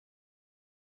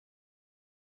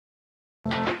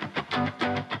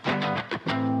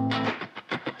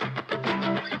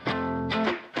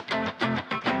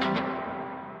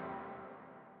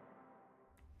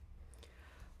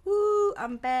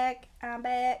I'm back. I'm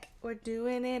back. We're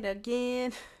doing it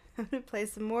again. I'm gonna play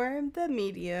some more of the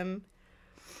medium.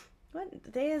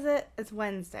 What day is it? It's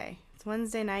Wednesday. It's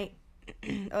Wednesday night.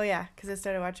 Oh yeah, because I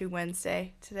started watching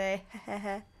Wednesday today.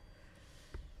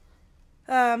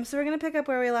 So we're gonna pick up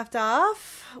where we left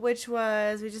off, which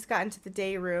was we just got into the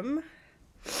day room.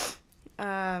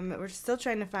 We're still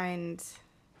trying to find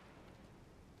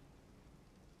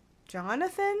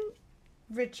Jonathan?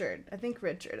 Richard. I think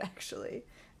Richard, actually.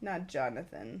 Not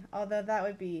Jonathan. Although that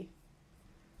would be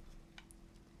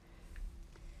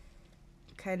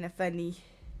kind of funny.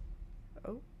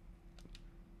 Oh.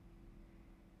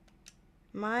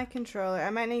 My controller. I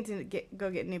might need to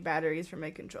go get new batteries for my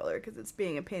controller because it's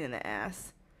being a pain in the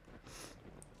ass.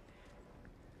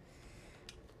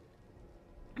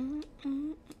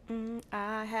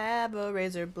 I have a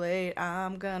razor blade.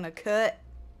 I'm gonna cut.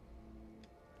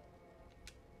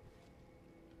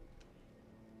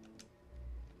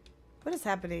 What is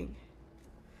happening?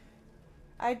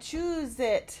 I choose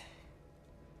it.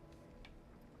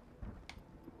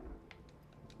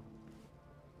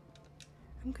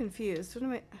 I'm confused. What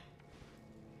am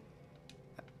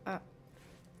I?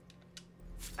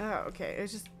 Oh, okay. It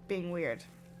was just being weird.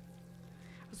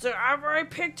 So I've already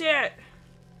picked it.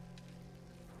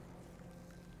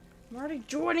 I'm already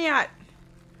doing it.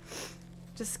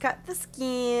 Just cut the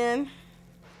skin.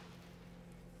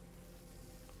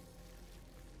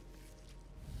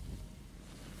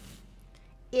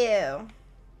 Ew.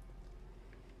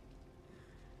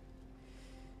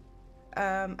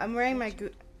 I'm wearing my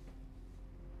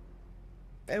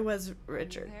It was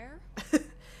Richard.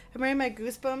 I'm wearing my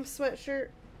Goosebumps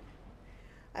sweatshirt.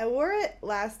 I wore it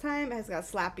last time. It's got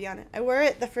Slappy on it. I wore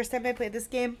it the first time I played this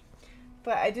game,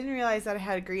 but I didn't realize that I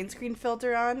had a green screen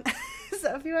filter on.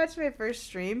 So if you watch my first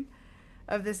stream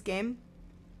of this game,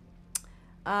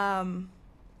 my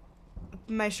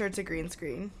shirt's a green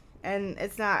screen. And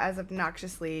it's not as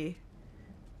obnoxiously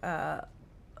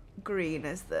green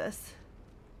as this.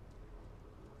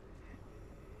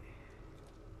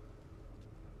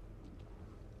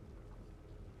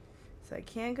 So I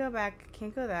can't go back.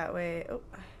 Can't go that way. Oh,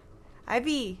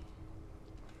 IV.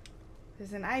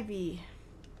 There's an IV.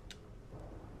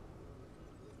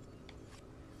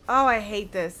 Oh, I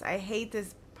hate this. I hate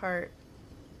this part.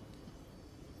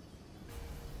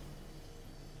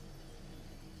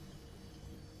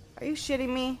 Are you shitting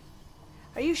me?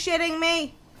 Are you shitting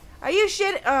me? Are you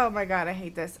shitting? Oh my god, I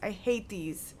hate this. I hate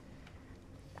these.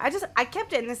 I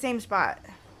kept it in the same spot.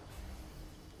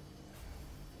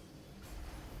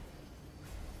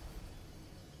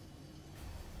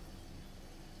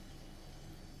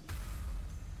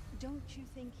 Don't you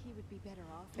think he would be better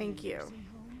off in Thank a you. nursing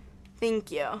home?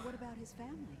 Thank you. What about his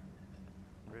family?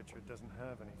 Richard doesn't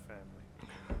have any family.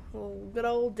 Oh, good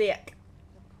old dick.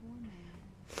 The poor man.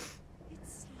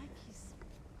 It's like he's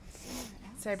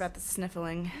somewhere else. Sorry about the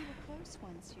sniffling. We were close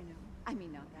once, you know. I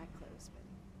mean, not that close,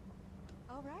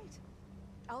 but... All right.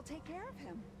 I'll take care of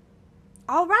him.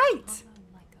 All right.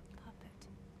 Like a puppet.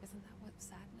 Isn't that what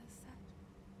sadness said?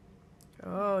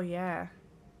 Oh, yeah.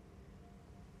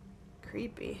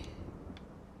 Creepy.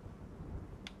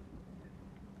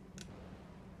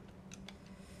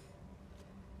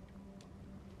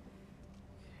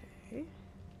 Okay.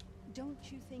 Don't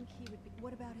you think he would be...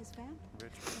 What about his family?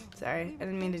 Richard. Sorry, I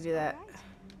didn't mean to do that. All right.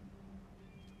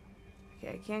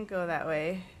 Okay, I can't go that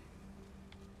way.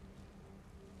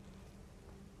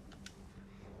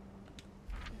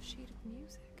 A sheet of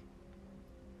music.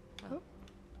 Well,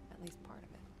 at least part of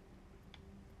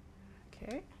it.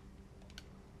 Okay.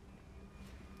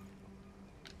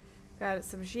 Got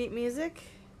some sheet music.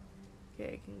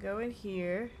 Okay, I can go in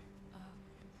here. Oh,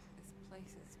 this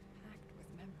place is packed with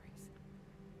memories.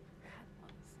 Bad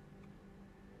ones.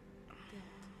 Guilt.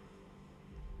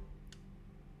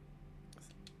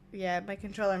 Yeah, my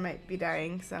controller might be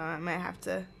dying, so I might have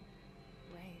to...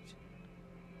 Rage.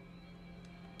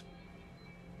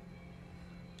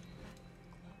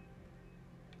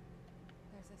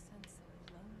 There's a sense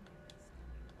of loneliness.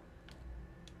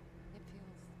 It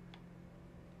feels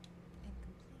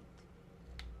incomplete.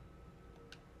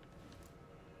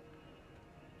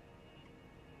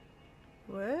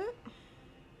 What?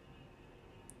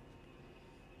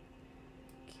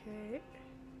 Okay.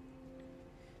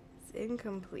 It's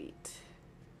incomplete.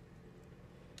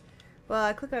 Well,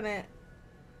 I click on it.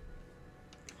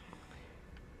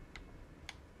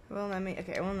 It won't let me.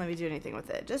 Okay, it won't let me do anything with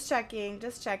it. Just checking.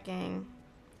 Just checking.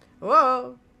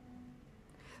 Whoa.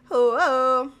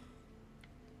 Whoa.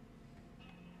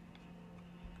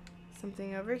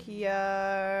 Something over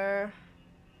here.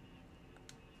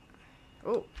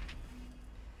 Oh.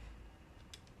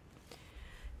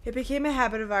 It became a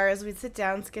habit of ours. We'd sit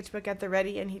down, sketchbook at the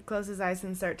ready, and he'd close his eyes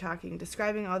and start talking,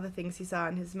 describing all the things he saw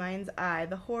in his mind's eye,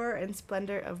 the horror and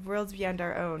splendor of worlds beyond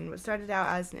our own. What started out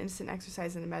as an innocent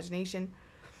exercise in imagination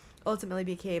ultimately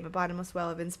became a bottomless well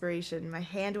of inspiration. My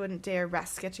hand wouldn't dare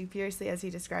rest, sketching furiously as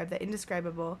he described the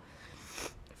indescribable.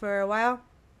 For a while,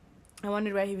 I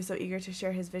wondered why he was so eager to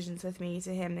share his visions with me.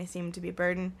 To him, they seemed to be a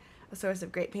burden, a source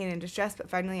of great pain and distress, but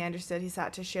finally I understood he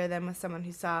sought to share them with someone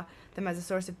who saw them as a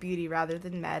source of beauty rather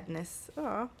than madness.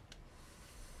 Oh,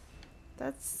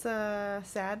 that's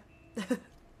sad.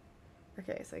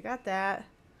 Okay, so I got that.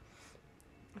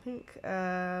 I think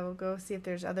we'll go see if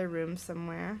there's other rooms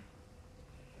somewhere.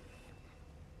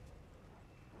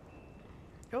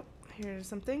 Oh, here's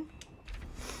something.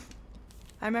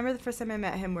 I remember the first time I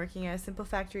met him working at a simple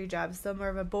factory job, still more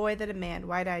of a boy than a man,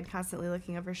 wide-eyed, constantly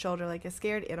looking over his shoulder like a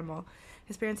scared animal.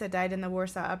 His parents had died in the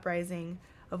Warsaw Uprising.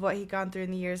 Of what he'd gone through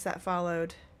in the years that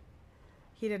followed,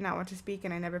 he did not want to speak,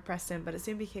 and I never pressed him, but it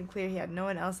soon became clear he had no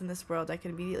one else in this world. I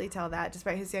could immediately tell that,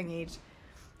 despite his young age.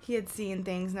 He had seen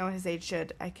things no one his age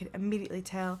should. I could immediately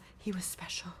tell he was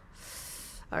special.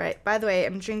 Alright, by the way,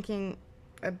 I'm drinking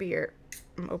a beer.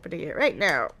 I'm opening it right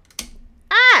now.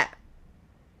 Ah!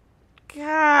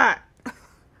 God! It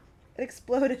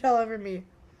exploded all over me.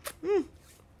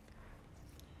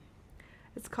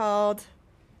 It's called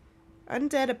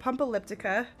Undead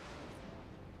Apocalyptica.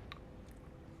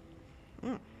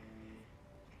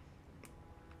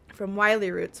 From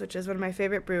Wiley Roots, which is one of my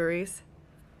favorite breweries.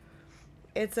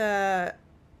 It's a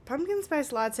pumpkin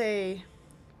spice latte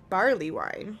barley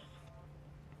wine.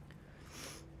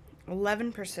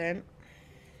 11%.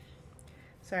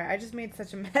 Sorry, I just made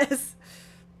such a mess.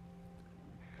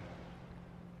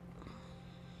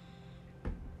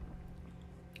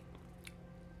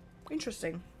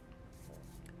 Interesting.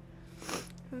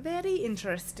 Very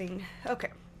interesting. Okay.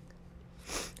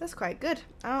 That's quite good.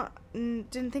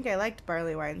 Didn't think I liked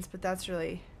barley wines, but that's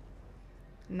really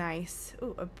nice.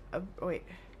 Ooh, wait.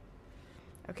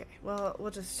 Okay, well,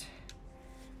 we'll just...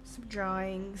 some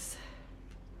drawings.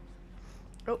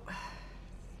 Oh.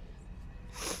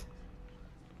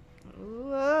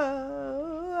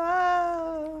 Whoa.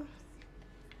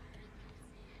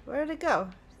 Where did it go?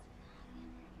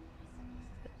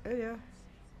 There you go.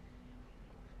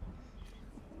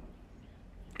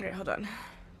 Alright, hold on.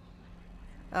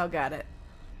 Oh, got it.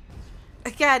 I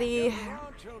got it.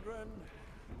 Hello, children.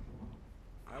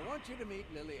 I want you to meet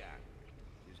Lillian.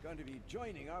 She's going to be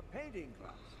joining our painting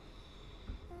class.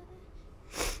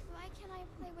 Why can't I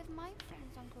play with my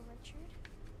friends, Uncle Richard?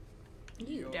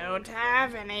 You don't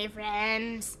have any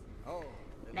friends. Oh,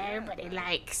 Lillian, Nobody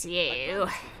likes I you.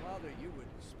 promised your father you would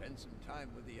spend some time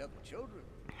with the other children.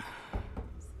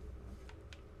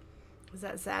 Was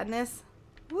that sadness?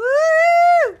 Woo!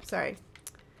 Sorry.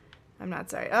 I'm not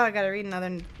sorry. Oh, I gotta read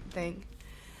another thing.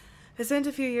 I spent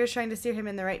a few years trying to steer him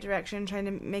in the right direction, trying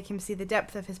to make him see the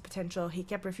depth of his potential. He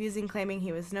kept refusing, claiming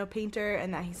he was no painter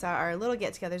and that he saw our little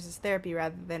get-togethers as therapy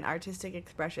rather than artistic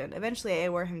expression. Eventually, I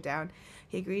wore him down.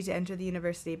 He agreed to enter the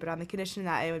university, but on the condition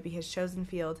that it would be his chosen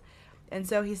field. And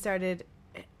so he started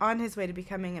on his way to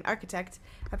becoming an architect.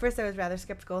 At first, I was rather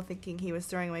skeptical, thinking he was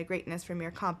throwing away greatness for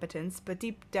mere competence, but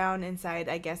deep down inside,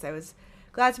 I guess I was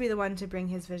glad to be the one to bring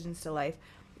his visions to life.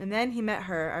 And then he met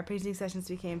her. Our painting sessions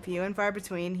became few and far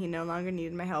between. He no longer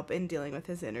needed my help in dealing with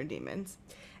his inner demons.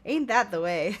 Ain't that the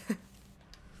way?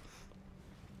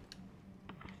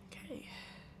 Okay.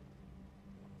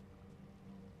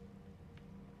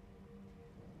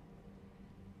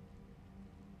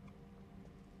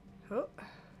 Oh.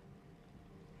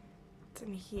 What's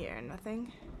in here?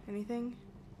 Nothing? Anything?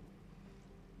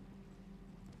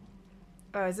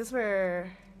 Oh, is this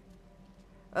where...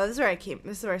 Oh, this is where I came.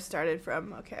 This is where I started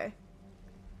from. Okay.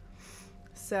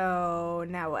 So,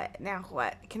 now what? Now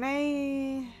what? Can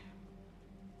I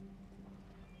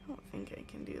don't think I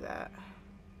can do that.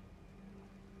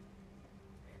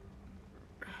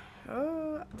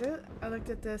 Oh, I looked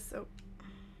at this. Oh.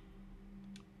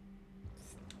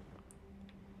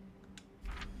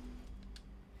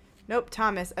 Nope,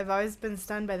 Thomas. I've always been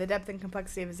stunned by the depth and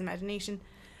complexity of his imagination,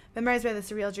 memorized by the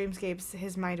surreal dreamscapes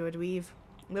his mind would weave.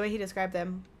 The way he described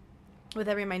them, with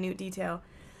every minute detail,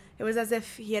 it was as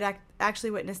if he had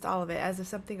actually witnessed all of it, as if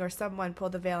something or someone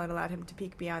pulled the veil and allowed him to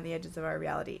peek beyond the edges of our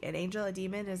reality. An angel, a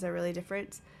demon, is there really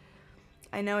different?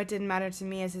 I know it didn't matter to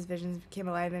me as his visions came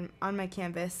alive on my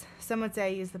canvas. Some would say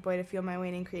I used the boy to fuel my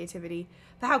waning creativity,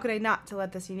 but how could I not to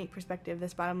let this unique perspective,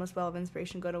 this bottomless well of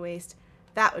inspiration go to waste?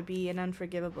 That would be an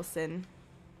unforgivable sin.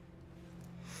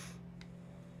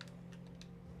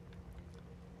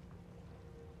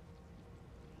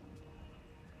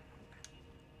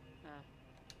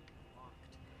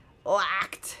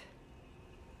 Locked.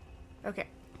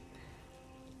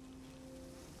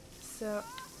 So,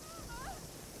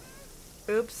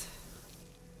 oops.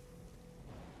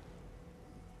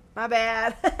 My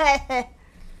bad.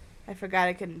 I forgot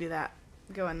I couldn't do that.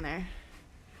 Go in there.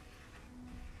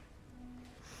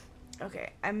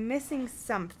 Okay, I'm missing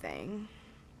something.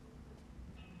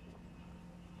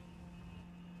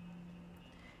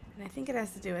 And I think it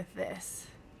has to do with this.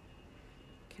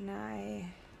 Can I...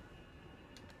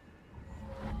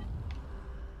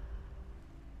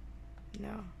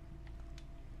 No.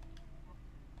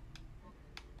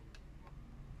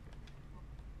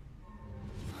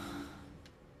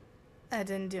 That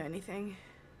didn't do anything.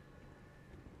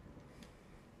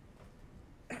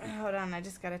 Hold on, I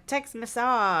just got a text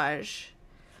message.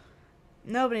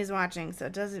 Nobody's watching, so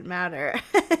it doesn't matter.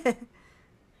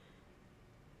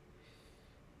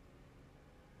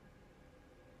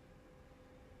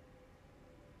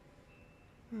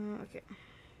 Okay.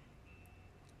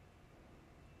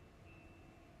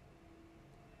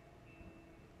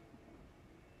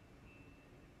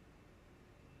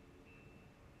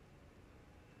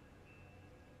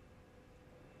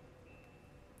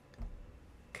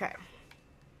 Okay.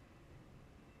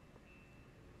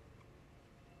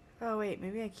 Oh wait,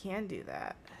 maybe I can do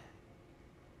that.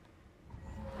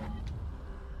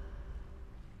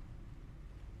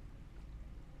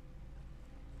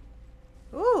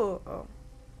 Ooh, oh.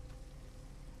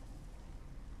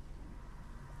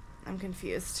 I'm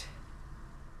confused.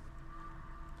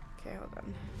 Okay, hold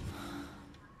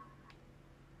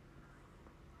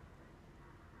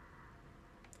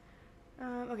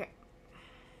on. Okay.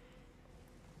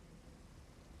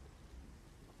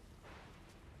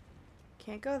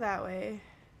 Can't go that way.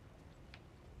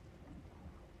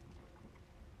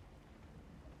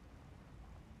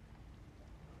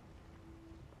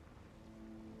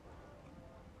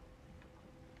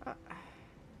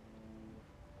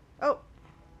 Oh!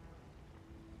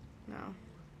 No.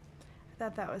 I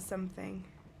thought that was something.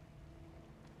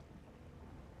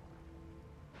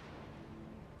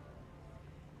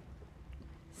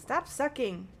 Stop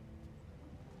sucking!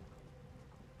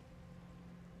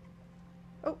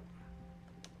 Oh!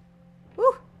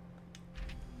 Woo!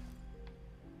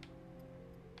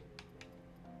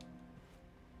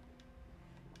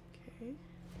 Okay.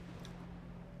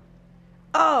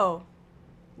 Oh!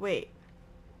 Wait.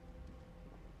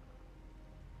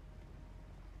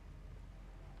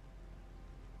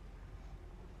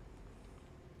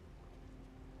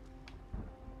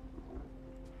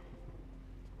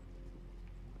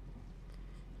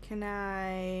 Can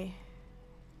I...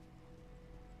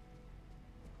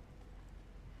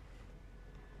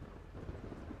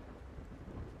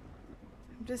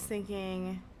 I'm just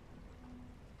thinking...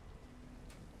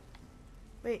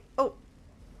 Wait, oh!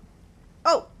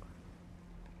 Oh!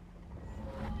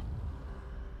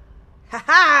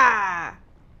 Ha-ha!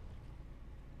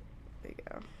 There you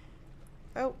go.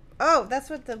 Oh, oh, that's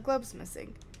what the globe's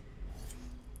missing.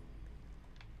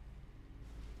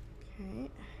 Okay.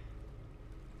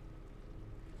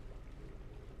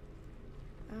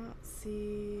 I don't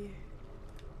see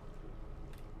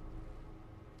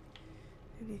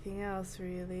anything else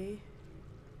really.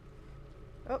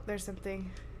 Oh, there's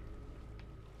something.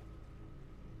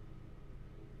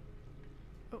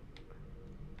 Oh.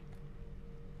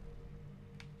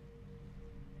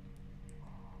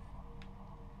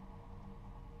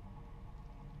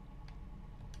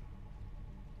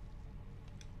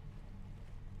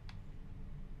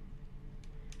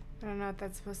 I don't know what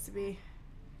that's supposed to be.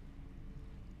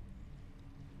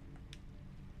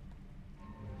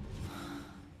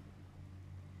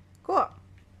 Cool.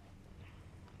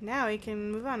 Now we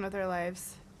can move on with our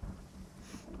lives.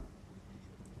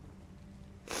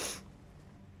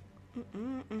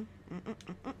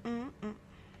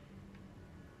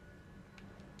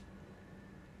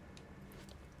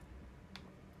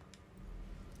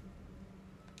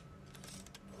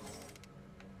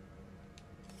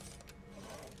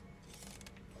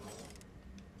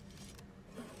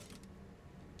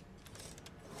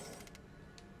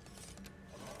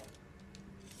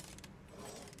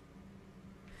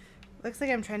 Looks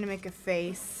like I'm trying to make a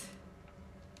face.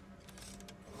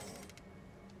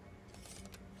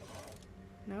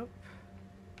 Nope.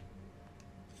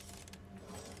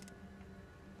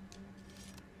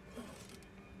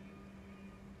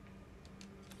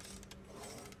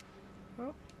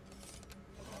 Oh.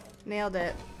 Nailed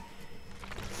it.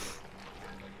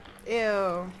 Ew.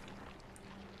 Another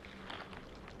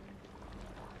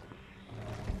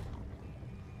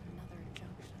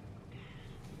junction.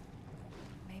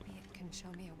 Maybe it can show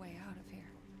me a way out of here.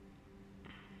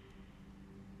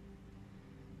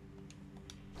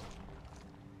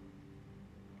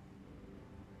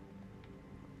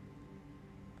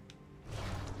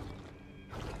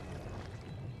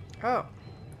 Oh.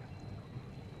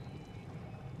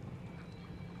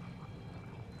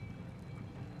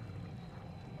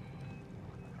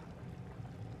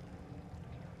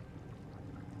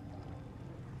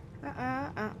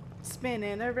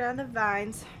 Spinning around the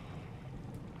vines.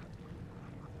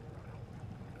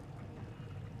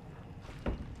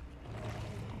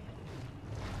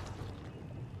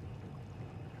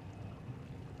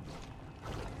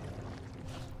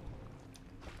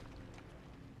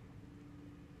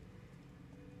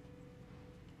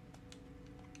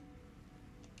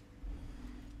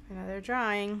 Another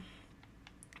drawing.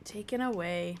 Taken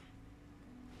away.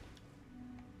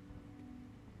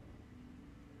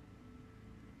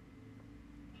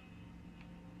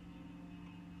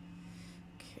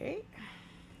 Okay.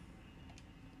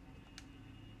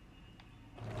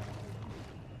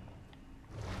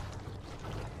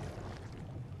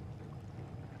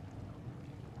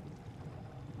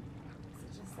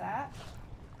 Is it just that?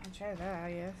 I'll try that,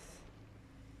 I guess.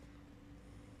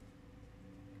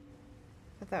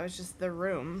 I thought that was just the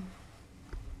room.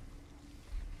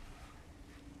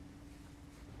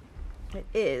 It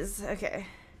is. Okay.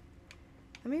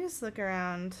 Let me just look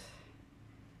around.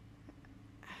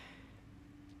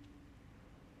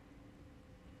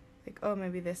 Like, oh,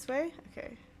 maybe this way?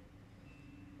 Okay.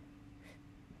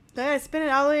 Do I gotta spin it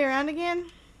all the way around again?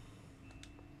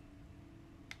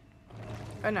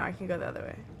 Oh, no, I can go the other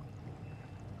way.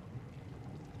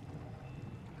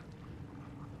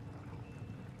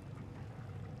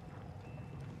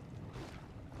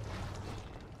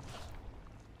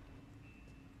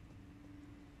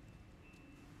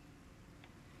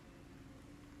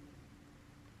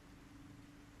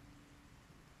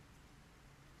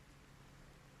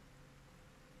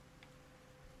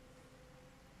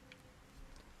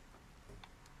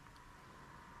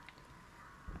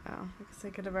 Oh, I guess I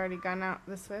could have already gone out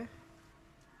this way.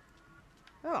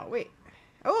 Oh, wait.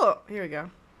 Oh, here we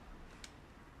go.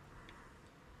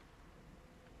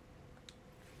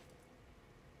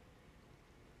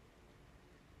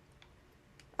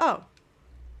 Oh.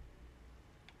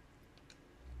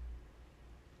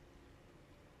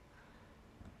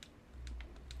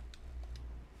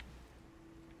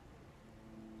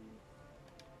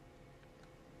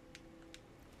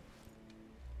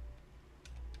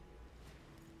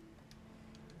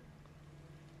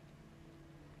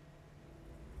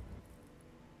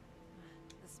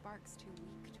 The spark's too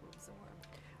weak to absorb.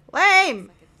 Lame! Looks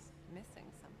like it's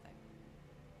missing something.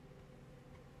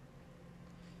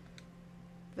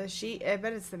 The sheet, I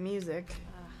bet it's the music.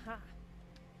 Aha.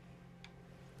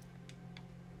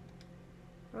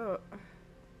 Oh.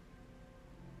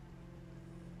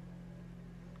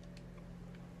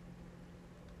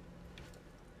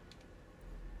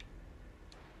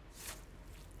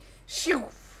 Shoo!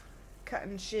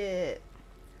 Cutting shit.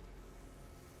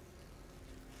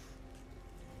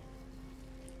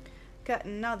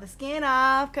 Cutting all the skin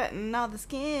off, cutting all the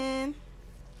skin.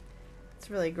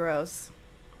 It's really gross.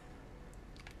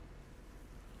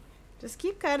 Just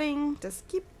keep cutting, just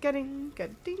keep cutting,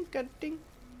 cutting, cutting.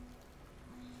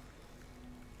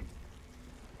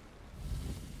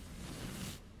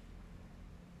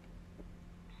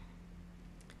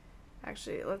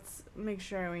 Actually, let's make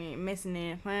sure we ain't missing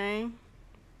anything.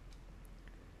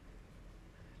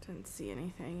 Didn't see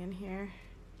anything in here.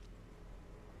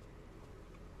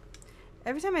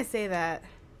 Every time I say that,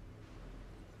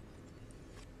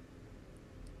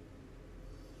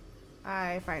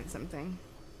 I find something.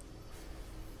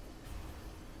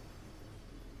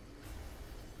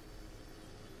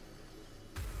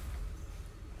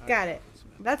 Got it.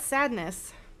 That's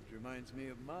sadness. It reminds me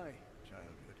of my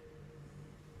childhood.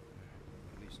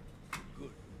 At least the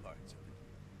good parts of it.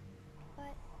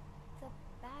 But the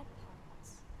bad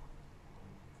parts,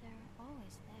 they're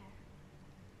always there,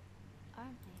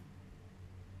 aren't they?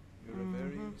 You're a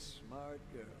very smart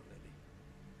girl, Lily.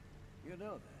 You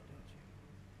know that, don't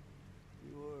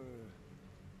you? You're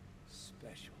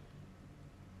special.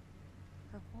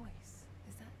 Her voice.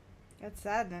 Is that That's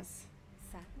sadness.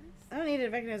 sadness? I don't need to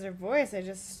recognize her voice. I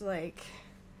just, like,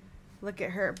 look at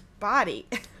her body.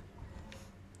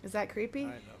 Is that creepy? I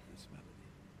love this melody.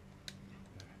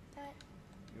 But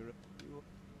You're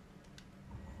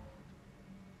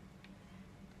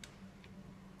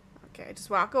Okay, just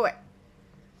walk away.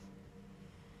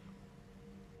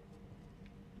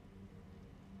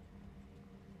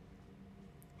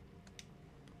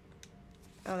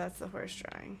 Oh, that's the horse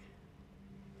drawing.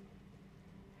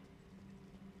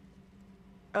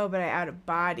 Oh, but I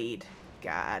out-of-bodied.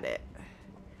 Got it.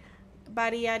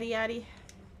 Body, yaddy, yaddy.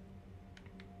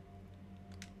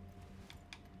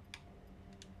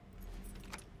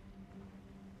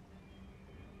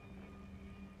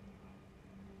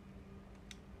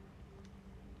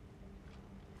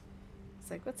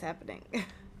 like, what's happening?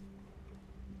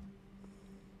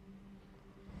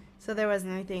 So there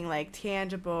wasn't anything like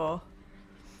tangible.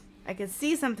 I could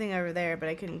see something over there, but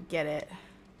I couldn't get it.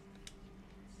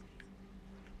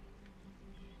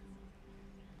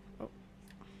 Oh.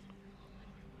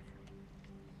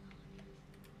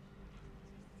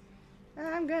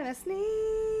 I'm gonna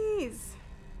sneeze.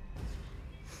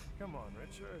 Come on,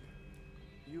 Richard.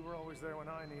 You were always there when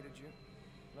I needed you.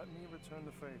 Let me return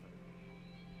the favor.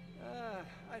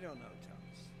 I don't know,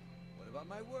 Thomas. What about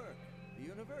my work? The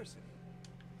university?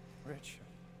 Richard,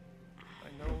 I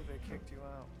know they kicked you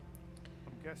out.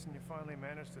 I'm guessing you finally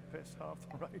managed to piss off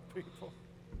the right people.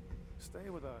 Stay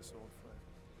with us, old friend.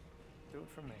 Do it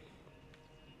for me.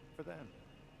 For them.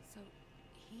 So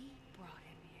he brought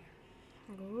him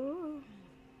here. Ooh.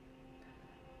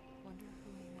 Wonder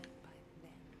who he meant by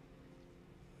them.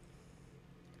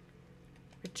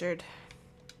 Richard.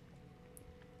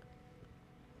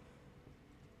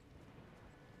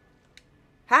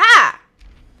 Ha!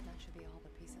 That should be all the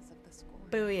pieces of the score.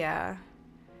 Booyah.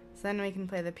 So then we can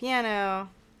play the piano,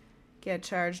 get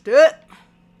charged up,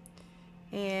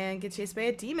 and get chased by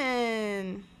a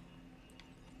demon.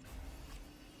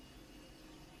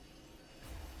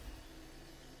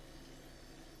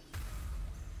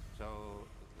 So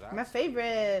that's My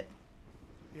favorite.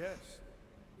 Yes.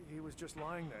 He was just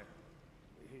lying there.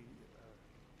 He,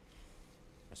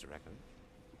 Mr. Raccoon.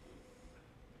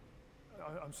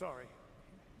 I'm sorry.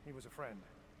 He was a friend.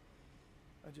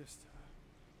 I just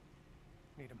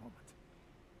need a moment.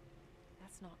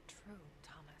 That's not true,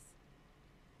 Thomas.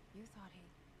 You thought he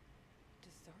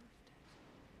deserved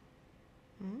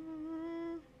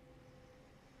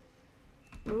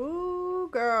it. Ooh,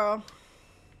 girl.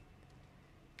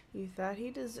 You thought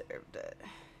he deserved it.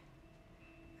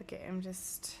 Okay, I'm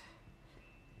just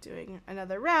doing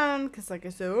another round because, like I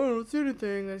said, oh, I don't see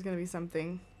anything. There's going to be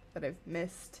something that I've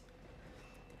missed.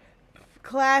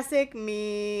 Classic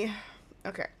me.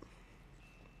 Okay.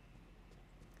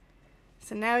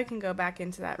 So now we can go back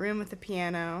into that room with the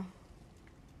piano.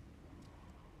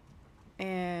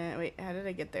 And wait, how did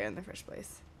I get there in the first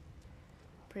place?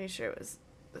 Pretty sure it was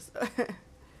this,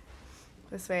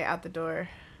 this way out the door.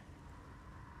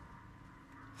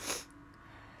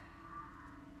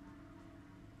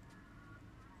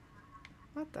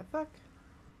 What the fuck?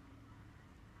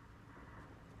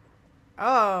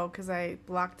 Oh, because I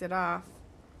blocked it off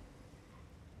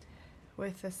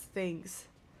with the things.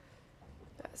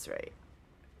 That's right.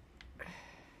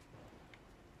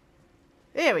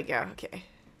 There we go. Okay.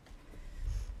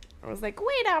 I was like,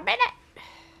 wait a minute.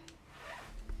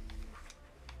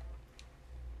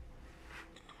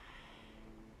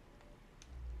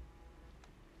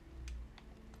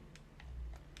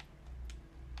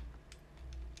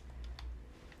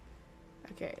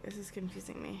 Okay, this is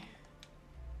confusing me.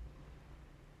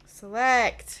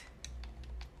 Select.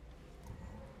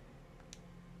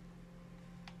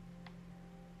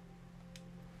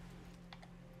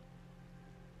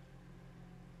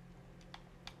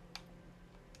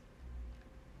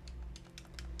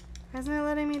 Why isn't it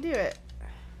letting me do it?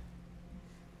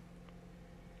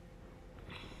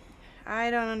 I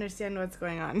don't understand what's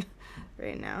going on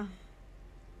right now.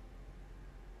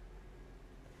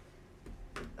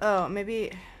 Oh,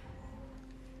 maybe.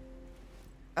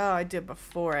 Oh, I did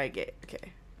before I get.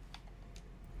 Okay.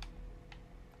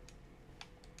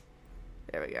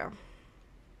 There we go.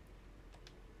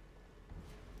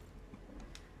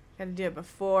 Gotta do it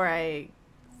before I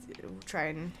try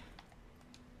and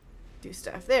do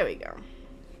stuff. There we go.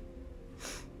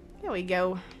 There we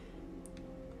go.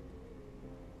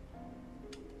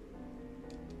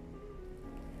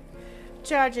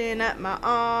 Charging up my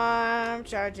arm.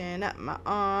 Charging up my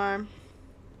arm.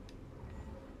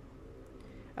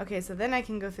 Okay, so then I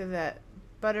can go through that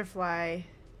butterfly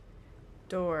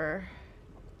door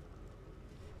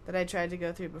that I tried to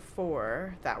go through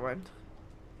before. That one.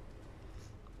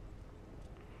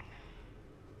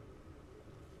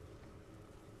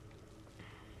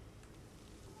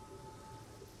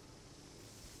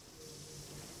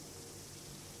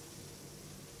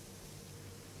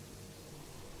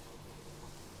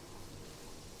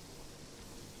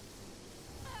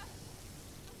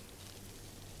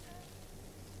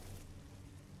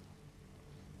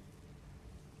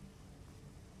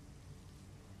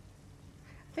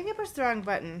 I think I pushed the wrong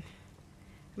button.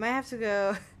 I might have to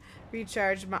go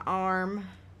recharge my arm.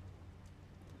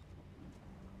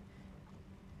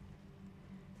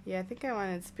 Yeah, I think I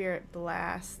wanted Spirit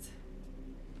Blast.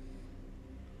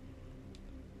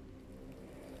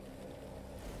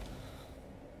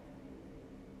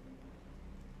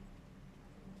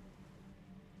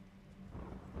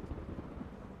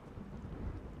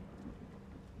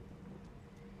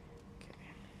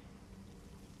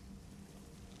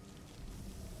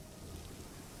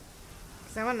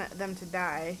 Because I want them to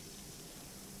die.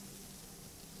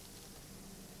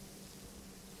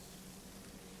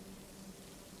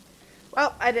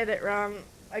 Well, I did it wrong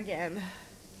again.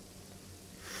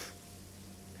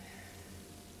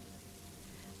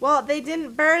 Well, they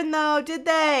didn't burn though, did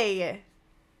they?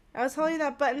 I was holding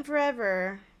that button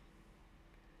forever.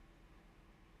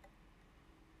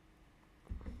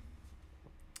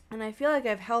 And I feel like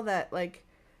I've held that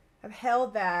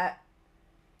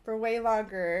for way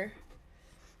longer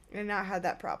and not had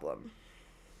that problem.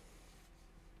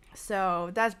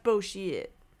 So that's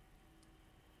bullshit.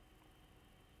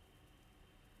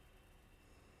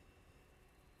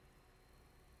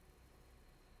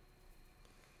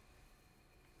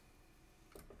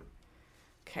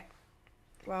 Okay.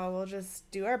 Well, we'll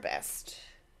just do our best.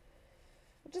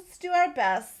 We'll just do our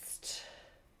best.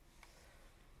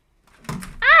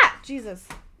 Ah! Jesus.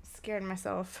 Scared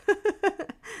myself.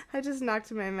 I just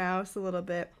knocked my mouse a little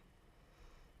bit.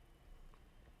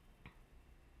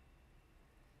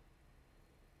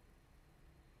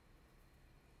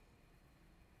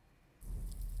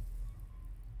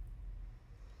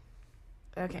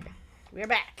 Okay, we're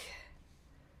back.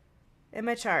 Am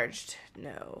I charged?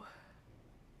 No.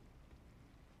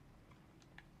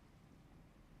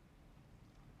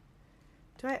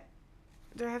 Do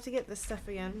I have to get this stuff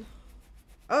again?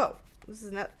 Oh, this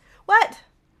is not. What?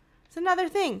 It's another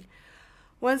thing.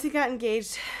 Once we got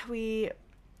engaged, we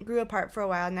grew apart for a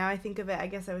while. Now I think of it, I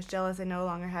guess I was jealous. I no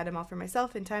longer had him all for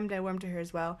myself. In time, I warmed to her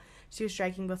as well. She was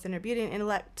striking both in her beauty and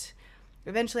intellect.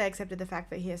 Eventually, I accepted the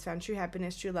fact that he has found true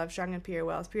happiness, true love, strong and pure,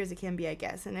 well, as pure as it can be, I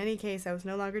guess. In any case, I was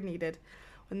no longer needed.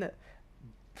 When the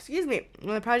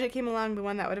project came along, the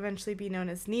one that would eventually be known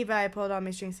as Neva, I pulled all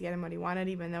my strings to get him what he wanted,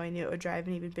 even though I knew it would drive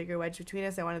an even bigger wedge between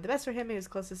us. I wanted the best for him. He was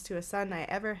closest to a son I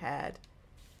ever had.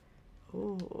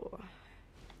 Ooh.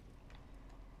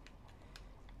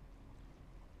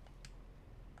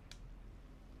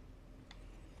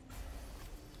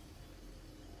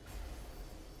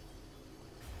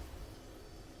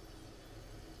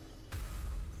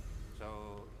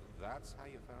 So that's how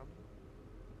you found him?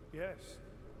 Yes.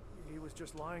 He was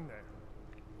just lying there.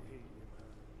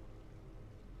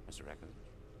 Mr. Echo?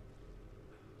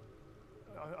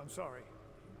 I'm sorry.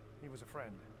 He was a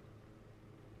friend.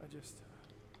 I just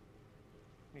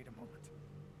need a moment.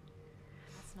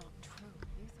 That's not true.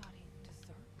 You thought he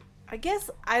deserved. I guess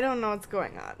I don't know what's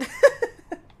going on.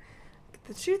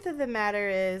 The truth of the matter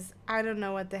is, I don't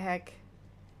know what the heck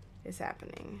is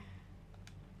happening.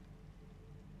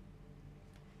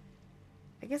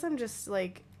 I guess I'm just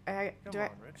like, Come on,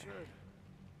 Richard.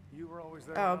 You were always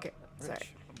there. Oh, okay. Rich, Sorry.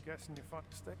 I'm guessing you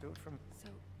fucked stick. Do it from. So,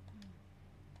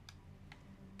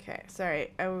 Okay,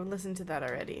 sorry. I listened to that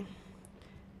already.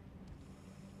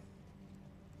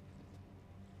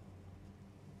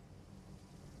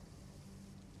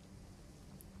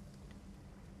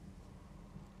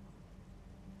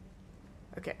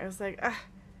 Okay, I was like,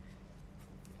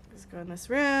 let's go in this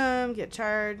room, get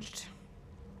charged.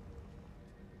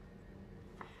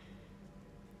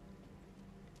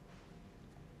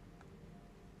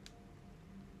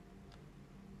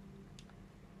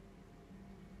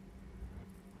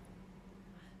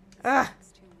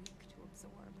 it's too weak to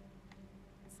absorb.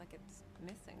 It's like it's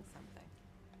missing something.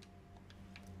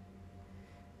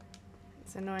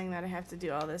 It's annoying that I have to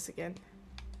do all this again.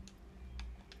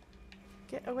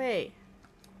 Get away.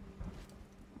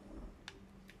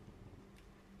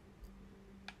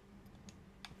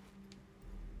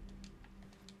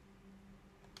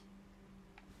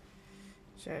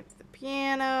 Charge the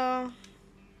piano.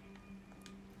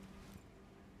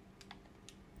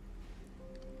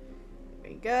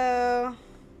 There we go.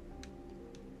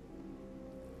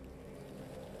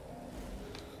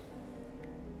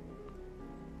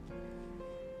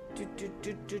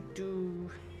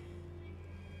 Do.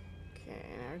 Okay,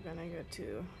 now we're gonna go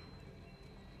to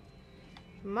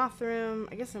moth room.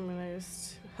 I guess I'm gonna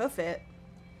just hoof it.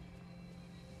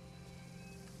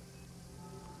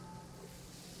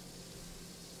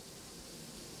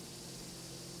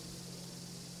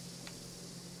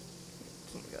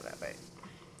 Can't go that way.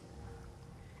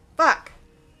 Fuck!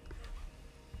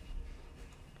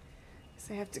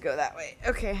 Guess I have to go that way.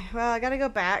 Okay, well, I gotta go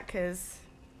back, because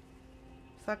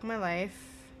fuck my life.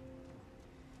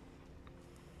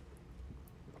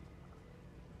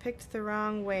 Picked the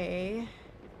wrong way.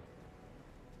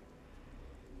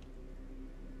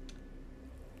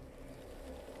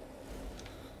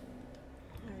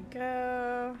 There we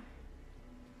go.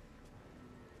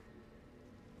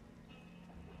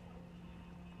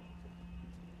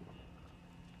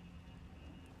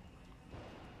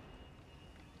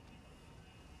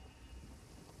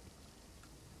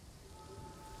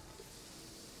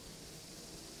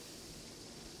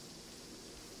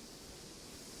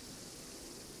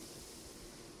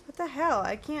 the hell?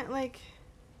 I can't, like,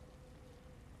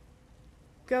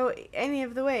 go any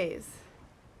of the ways.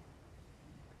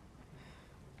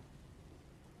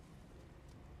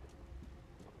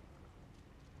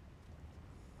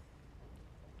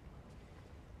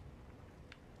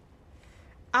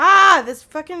 Ah, this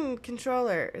fucking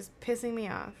controller is pissing me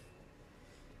off.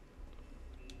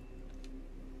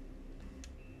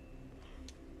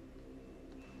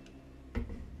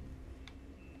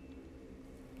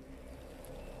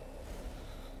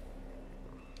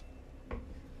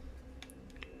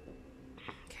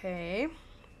 Okay.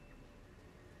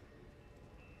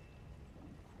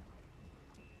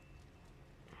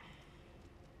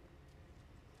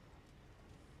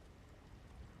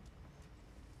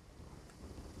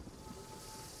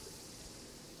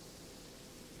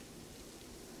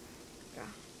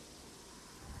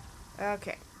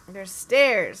 Okay, there's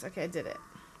stairs. Okay, I did it.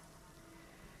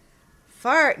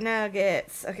 Fart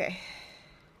nuggets. Okay.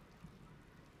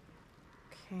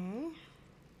 Okay.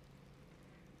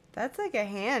 That's like a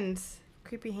hand.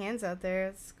 Creepy hands out there.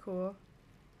 It's cool.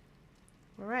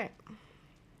 Alright.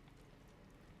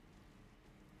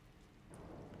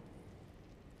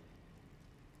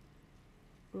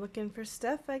 Looking for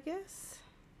stuff, I guess.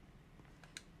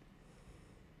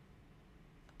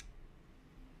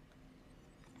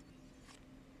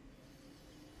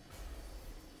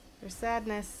 There's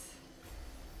sadness.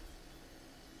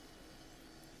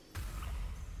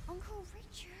 Uncle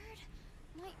Richard,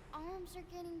 my arms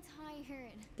are getting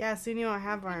tired. Yeah, soon you won't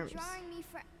have arms. You've been drawing me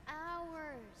for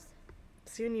hours.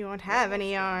 Soon you won't have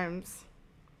any arms.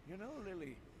 You know,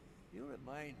 Lily, you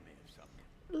remind me of something.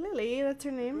 Lily, that's her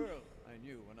A name. girl I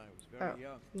knew when I was very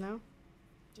young. No?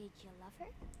 Did you love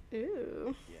her?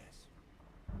 Ooh. Yes.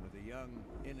 With a young,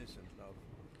 innocent love,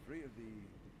 free of the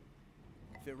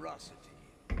ferocity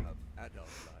of adult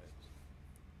lives.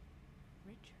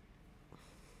 Richard.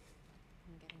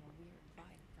 I'm getting a weird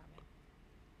vibe from it.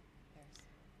 There's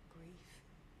grief,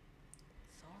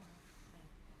 sorrow,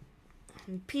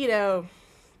 And pedo.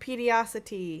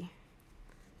 Pediosity.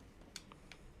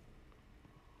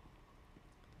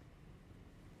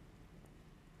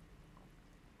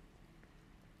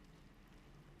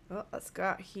 Well, let's go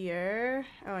out here.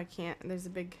 Oh, I can't. There's a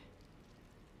big...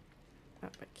 Oh,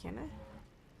 but can I?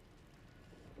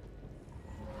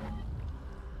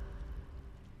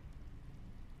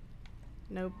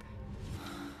 Nope.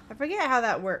 I forget how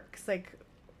that works. Like,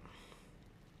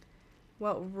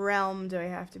 what realm do I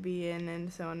have to be in,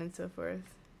 and so on and so forth.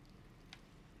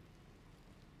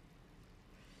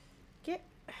 Get...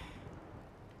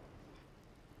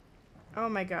 Oh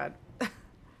my god.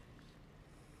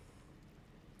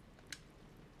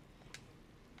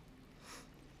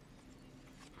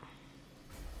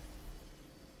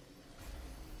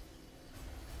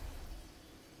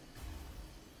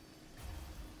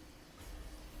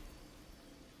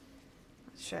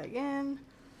 Let's try again.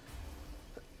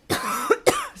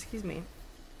 Excuse me.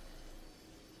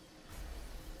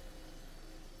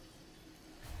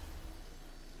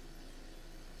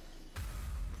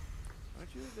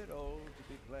 Aren't you a bit old to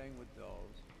be playing with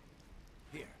dolls?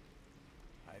 Here.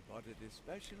 I bought it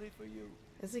especially for you.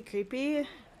 Is it creepy? A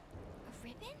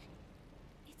ribbon?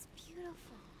 It's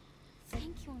beautiful.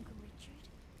 Thank you, Uncle Richard.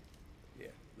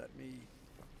 Here, let me...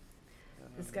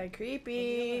 This guy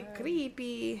creepy.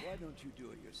 Creepy. Why don't you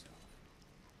do it yourself?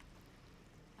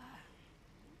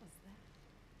 what was that?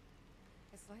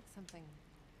 It's like something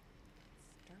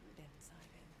stirred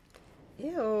inside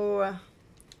him.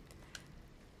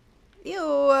 Ew.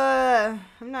 Ew.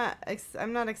 I'm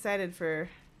not excited for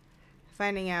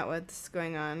finding out what's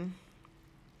going on.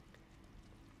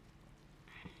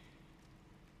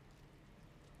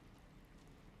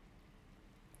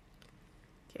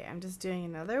 Okay, I'm just doing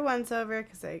another once over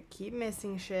because I keep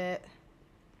missing shit.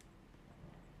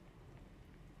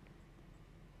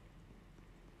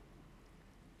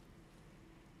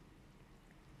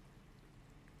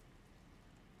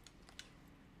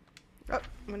 Oh,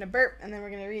 I'm gonna burp and then we're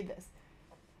gonna read this.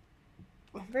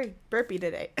 I'm very burpy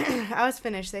today. I was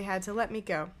finished. They had to let me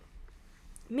go.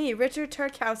 Me, Richard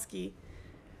Tarkowski,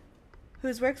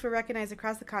 whose works were recognized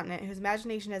across the continent, whose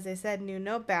imagination, as they said, knew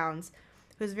no bounds,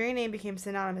 whose very name became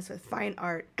synonymous with fine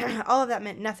art. All of that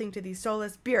meant nothing to these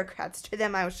soulless bureaucrats. To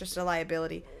them, I was just a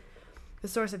liability. The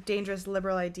source of dangerous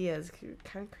liberal ideas.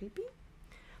 Kind of creepy?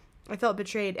 I felt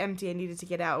betrayed, empty, and needed to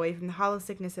get out, away from the hollow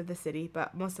sickness of the city,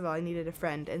 but most of all, I needed a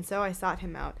friend, and so I sought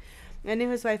him out. I knew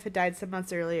his wife had died some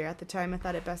months earlier. At the time, I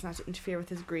thought it best not to interfere with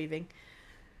his grieving.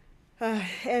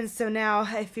 And so now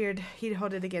I feared he'd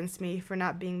hold it against me for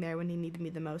not being there when he needed me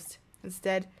the most.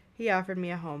 Instead, he offered me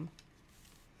a home.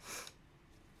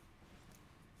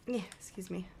 Yeah, excuse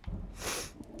me.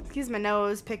 Excuse my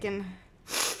nose picking.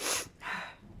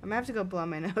 I'm gonna have to go blow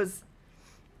my nose.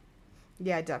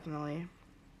 Yeah, definitely.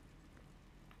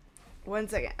 1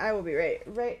 second. I will be right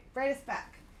us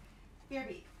back.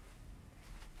 BRB.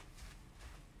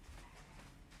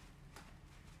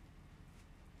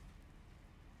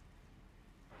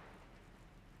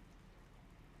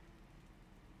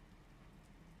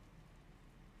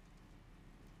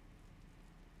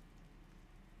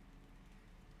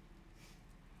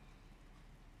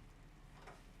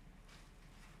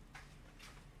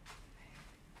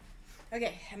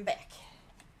 Okay, I'm back.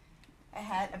 I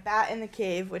had a bat in the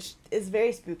cave, which is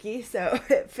very spooky, so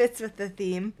it fits with the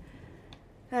theme.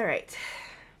 Alright.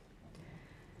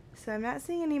 So I'm not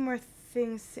seeing any more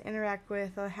things to interact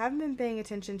with. I haven't been paying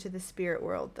attention to the spirit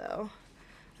world, though.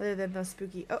 Other than those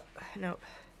spooky... Oh, nope.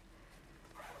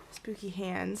 Spooky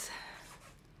hands.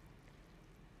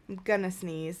 I'm gonna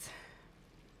sneeze.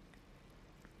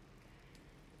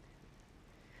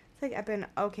 It's like I've been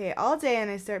okay all day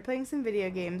and I start playing some video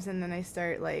games and then I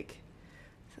start, like,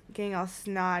 getting all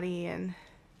snotty and...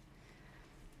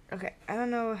 Okay, I don't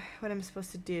know what I'm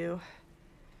supposed to do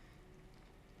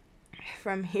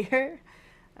from here.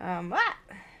 What?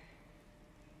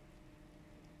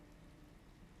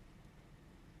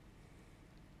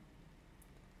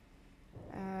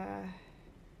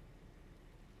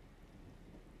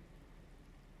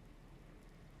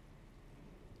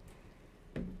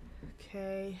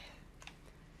 Okay.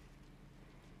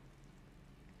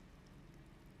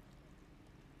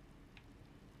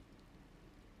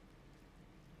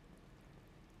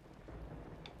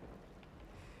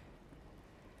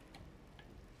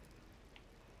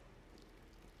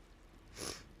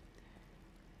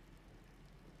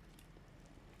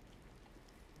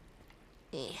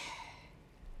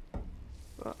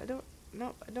 Well, I don't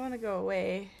want to go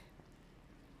away.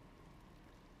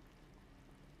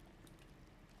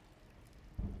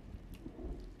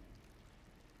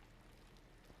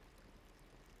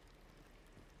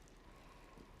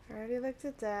 I already looked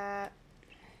at that.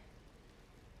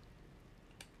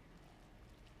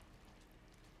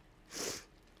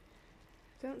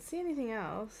 Don't see anything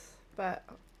else, but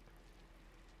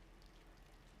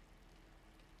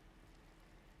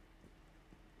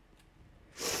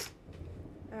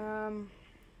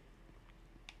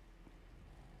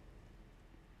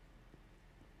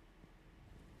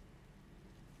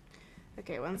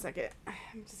okay, 1 second.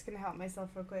 I'm just gonna help myself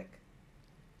real quick.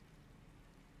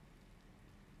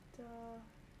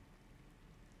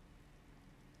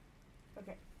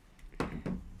 Okay.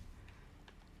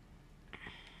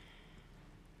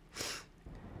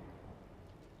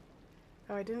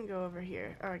 Oh, I didn't go over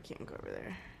here. Oh, I can't go over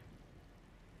there.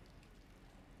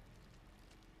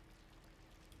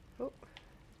 Oh.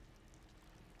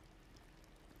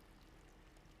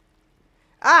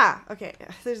 Ah! Okay.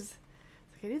 There's...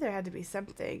 I knew there had to be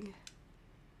something.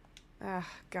 Ah,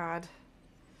 God.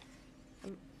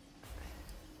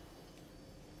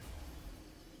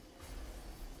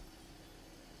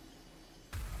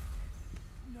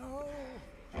 No,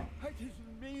 I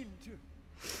didn't mean to.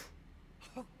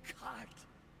 Oh, God.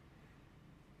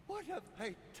 What have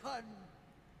I done?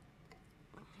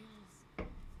 It feels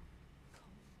cold.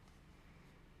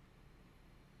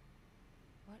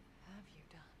 What have you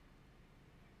done?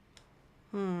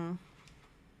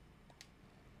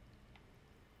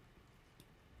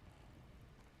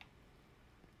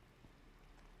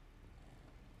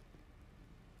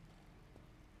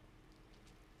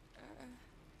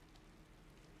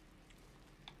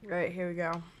 Right, here we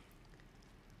go.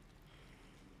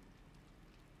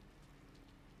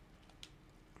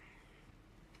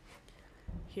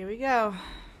 Here we go.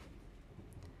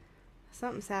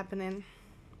 Something's happening.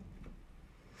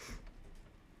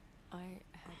 I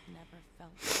had never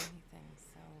felt anything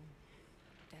so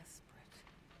desperate.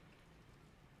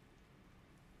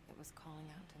 It was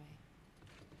calling out to me.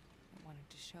 It wanted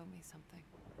to show me something.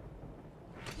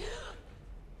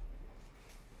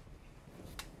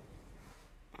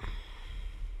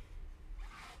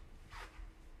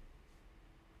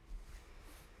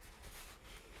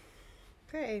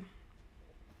 Okay.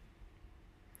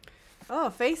 Oh,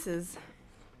 faces.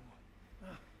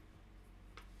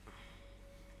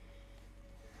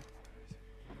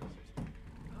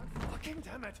 God fucking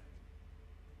damn it!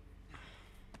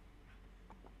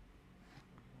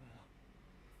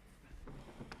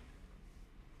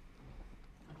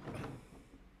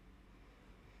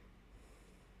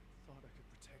 Thought I could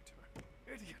protect her.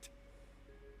 Idiot!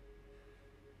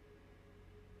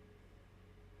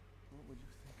 What would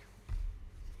you think?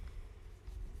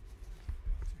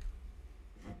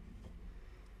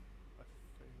 I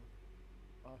failed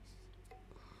us.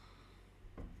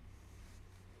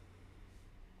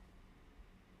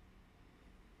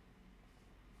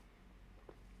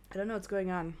 I don't know what's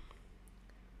going on.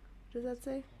 What does that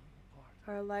say?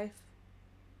 Our life.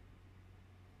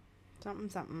 Something,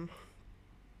 something.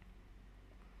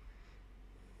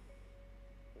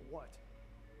 What?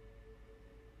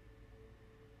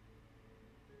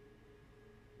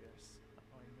 Yes,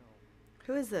 I know.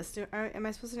 Who is this? Am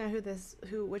I supposed to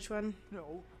know which one?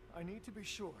 No, I need to be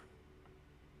sure.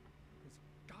 There's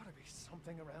gotta be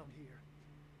something around here.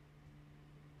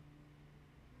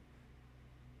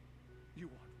 You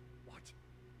want what?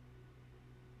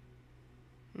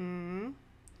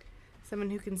 Someone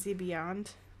who can see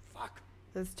beyond. Fuck.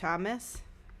 That's Thomas.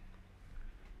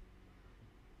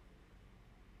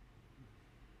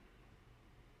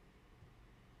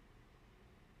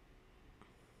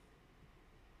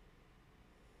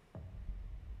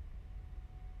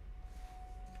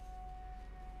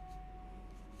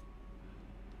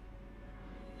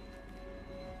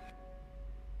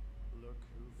 Look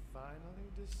who finally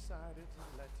decided to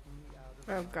let me out of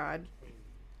Oh my God. cage.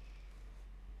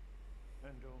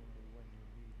 And only when you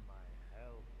need my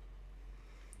help.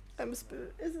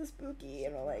 This is spooky. I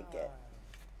don't like it.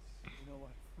 You know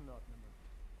what? Not in a mood.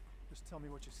 Just tell me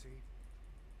what you see.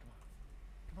 Come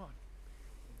on. Come on.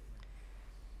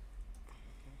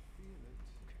 I can feel it.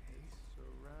 It's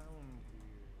around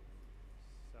here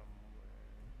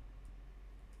somewhere.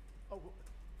 Oh, well,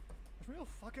 it's real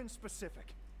fucking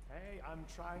specific. Hey, I'm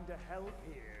trying to help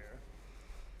here.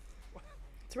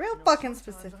 It's real You know, fucking sometimes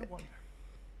specific. I wonder.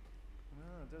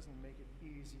 Well, it doesn't make it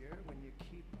easier when you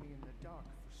keep me in the dark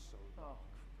for so long.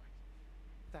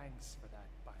 Thanks for that,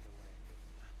 by the way.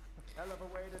 Hell of a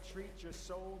way to treat your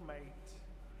soulmate.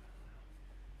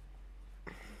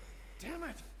 Damn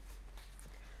it!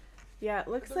 Yeah, it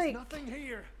looks There's like nothing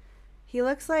here. he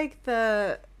looks like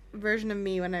the version of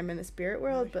me when I'm in the spirit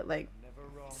world, but like, I'm never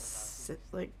wrong about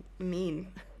like mean. you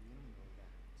know that.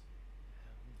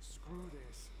 Screw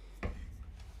this. I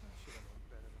should have known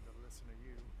better than to listen to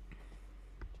you.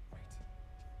 Wait.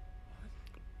 What?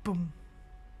 Boom.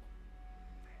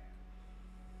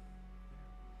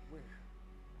 Where?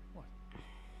 What?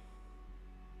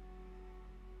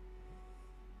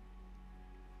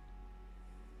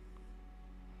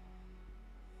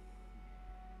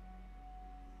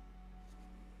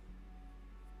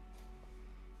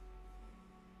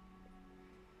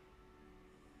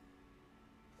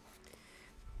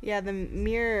 Yeah, the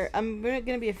mirror. I'm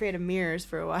gonna be afraid of mirrors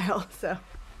for a while, so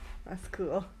that's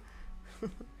cool.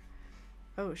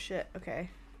 Oh shit. Okay.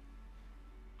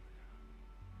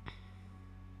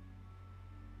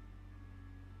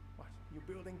 What? You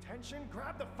building tension?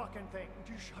 Grab the fucking thing.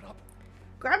 You shut up.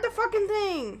 Grab the fucking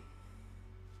thing.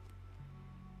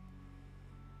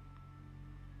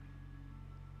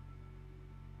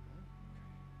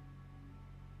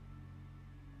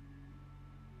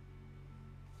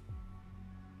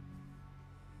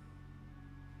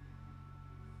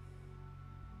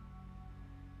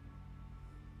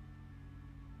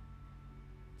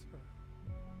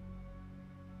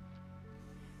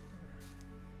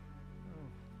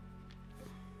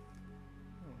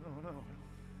 No.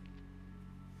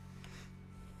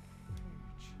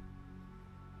 Page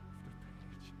after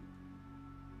page.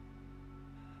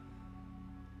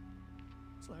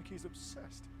 It's like he's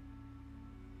obsessed.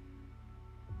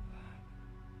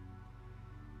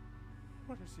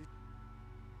 What is he?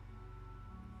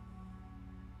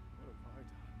 What have I done?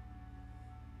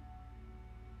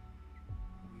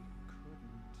 We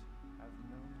couldn't have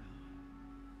known.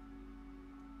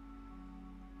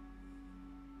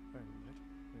 I let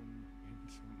him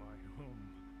into my home.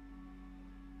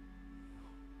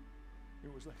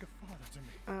 It was like a father to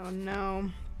me. Oh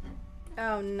no.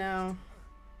 Oh no.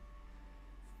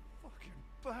 Fucking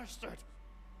bastard!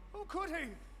 How could he?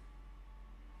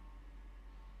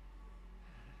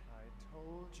 I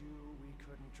told you we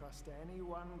couldn't trust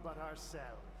anyone but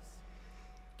ourselves.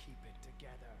 Keep it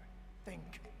together.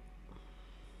 Think.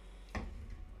 What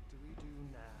do we do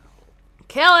now?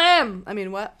 Kill him. I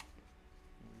mean, what?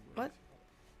 We What? wait.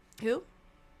 Who?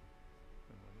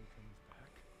 And when he comes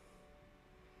back.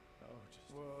 Oh, just.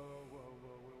 Whoa.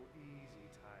 Easy,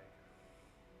 Tiger.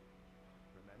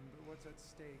 Remember what's at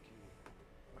stake here.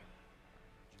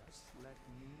 Just let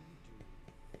me do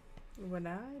What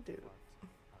I do? what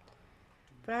I do.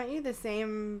 But aren't you the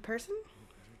same person? You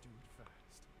better do it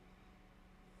fast.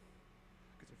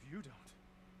 Because if you don't,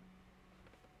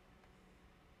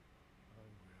 I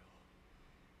will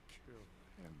kill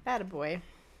him. Attaboy.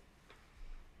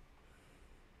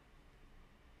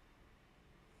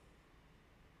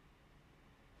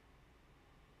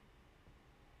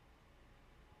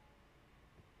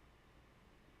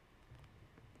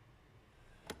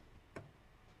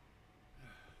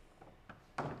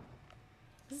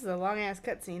 This is a long ass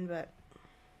cutscene, but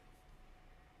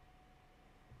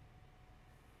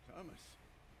Thomas.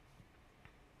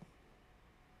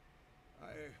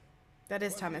 that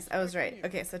is Thomas. I was right.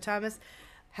 Okay, so Thomas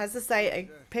has the sight. I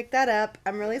picked that up.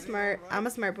 I'm really smart. I'm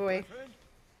a smart boy.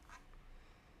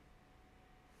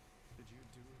 Did you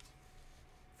do it,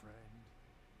 friend?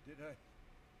 Did I?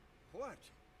 What?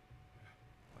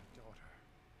 My daughter.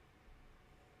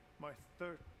 My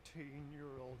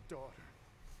 13-year-old daughter.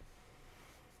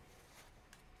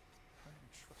 I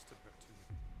entrusted her to you.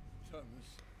 Thomas.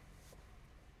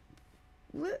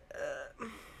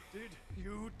 Did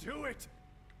you do it?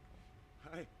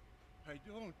 I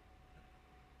don't.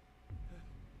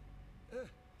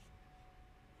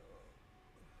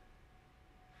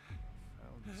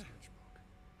 Found the sketchbook.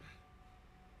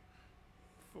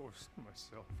 Forced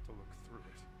myself to look through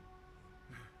it.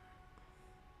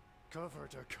 Cover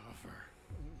to cover.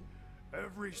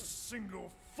 Every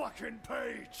single fucking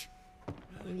page!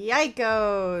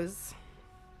 Yikos.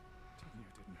 Tell me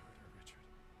you didn't hurt her, Richard.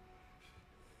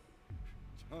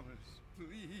 Thomas,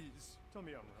 please. Tell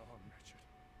me I'm wrong, Richard.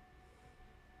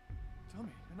 Tell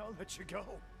me, and I'll let you go.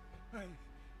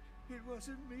 It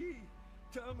wasn't me.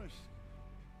 Thomas,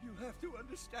 you have to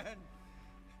understand.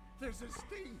 There's a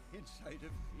sting inside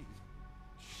of me.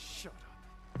 Shut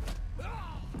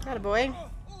up. Got a boy.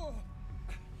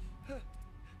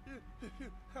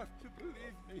 You have to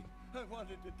believe me. I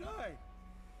wanted to die.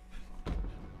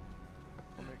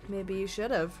 I'll make it Maybe you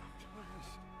should have. Thomas,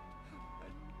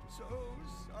 I'm so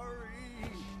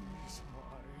sorry. She's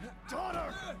my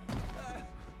daughter!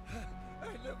 I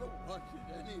never wanted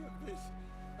any of this.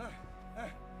 I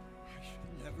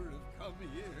should never have come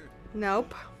here.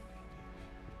 Nope.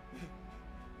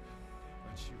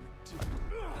 But you did.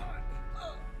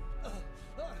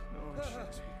 Knowing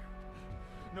she's here.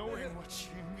 Knowing what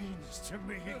she means to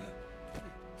me.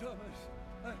 Thomas,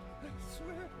 I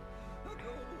swear I'll go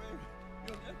away.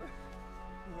 You'll never.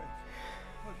 Wait.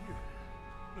 What you?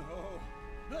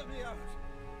 No. Let me out.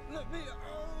 Let me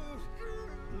out.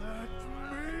 Let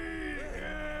me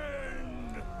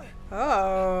in.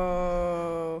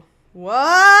 Oh.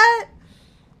 What?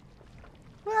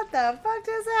 What the fuck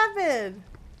just happened?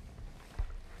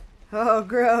 Oh,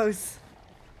 gross.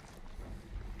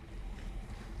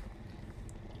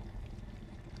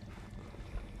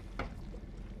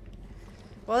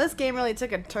 Well, this game really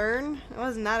took a turn. I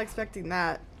was not expecting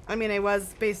that. I mean, it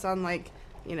was based on, like,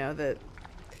 you know, the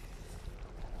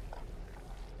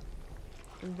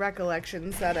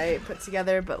recollections that I put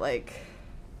together, but, like...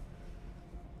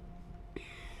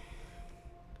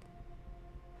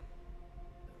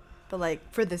 But,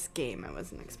 like, for this game, I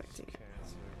wasn't expecting it.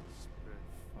 Cancer spread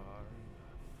far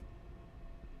enough.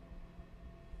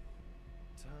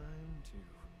 Time to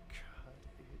cut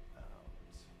it out.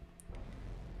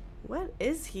 What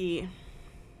is he?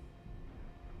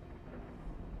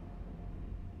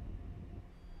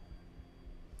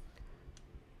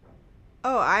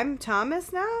 Oh, I'm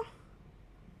Thomas now?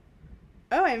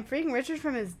 Oh, I'm freeing Richard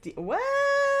from his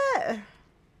what?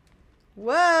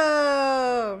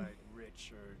 Whoa! Right,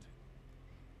 Richard.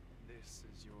 This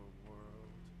is your world.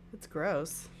 That's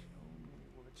gross. Show me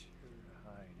what you're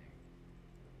hiding.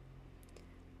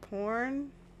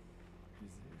 Porn?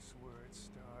 Is this where it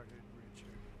started,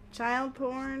 Richard? Child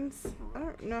porns? I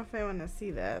don't know if I want to see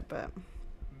that, but...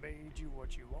 Made you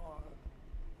what you are.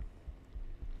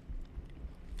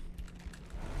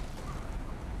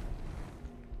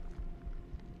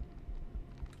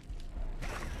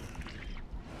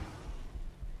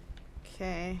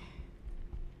 Okay.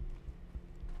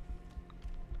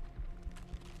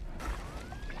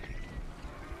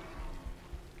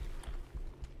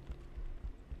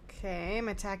 Okay, I'm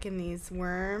attacking these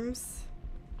worms.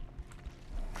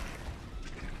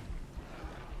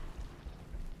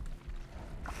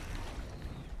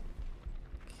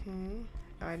 Okay.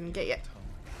 Oh, I didn't get you.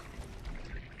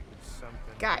 Something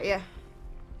Got ya.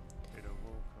 it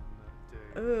awoke on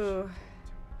that day. Ooh.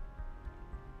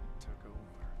 It took over.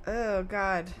 Oh,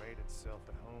 God. Made itself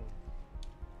at home.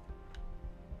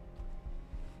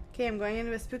 Okay, I'm going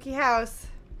into a spooky house.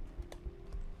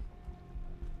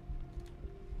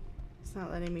 It's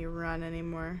not letting me run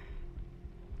anymore.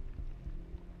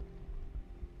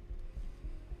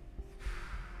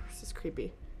 This is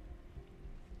creepy.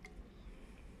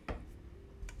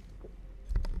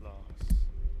 Loss.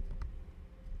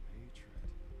 Hatred.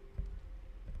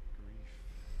 Grief.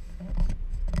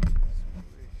 This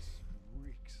place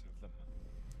reeks of them.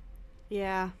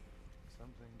 Yeah.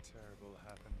 Something terrible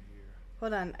happened here.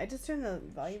 Hold on. I just turned the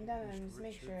volume down and Changed just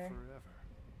make Richard sure. Forever.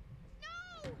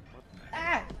 What the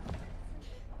Ah!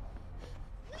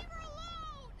 Leave her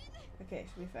alone! Okay,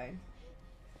 should be fine.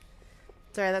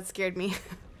 Sorry, that scared me.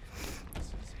 This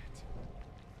is it.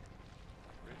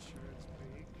 Richard's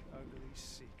big, ugly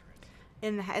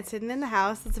secret. It's hidden in the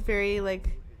house. It's a very, like,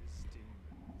 His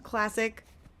demon. classic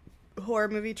horror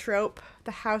movie trope.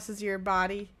 The house is your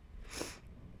body.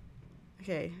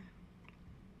 Okay.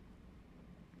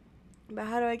 But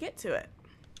how do I get to it?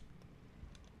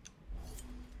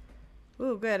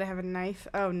 Ooh, good. I have a knife.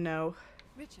 Oh, no.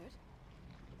 Richard,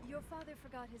 your father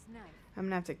forgot his knife. I'm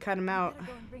gonna have to cut him You out.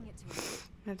 better go and bring it to him.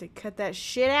 I have to cut that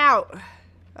shit out.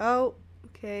 Oh,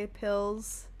 okay.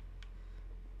 Pills.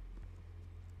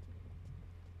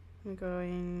 I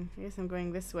guess I'm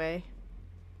going this way.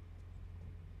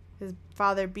 His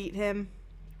father beat him,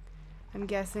 I'm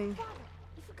guessing. Father,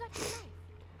 you forgot your knife.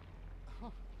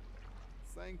 Oh,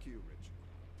 thank you,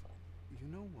 Richard. You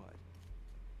know what?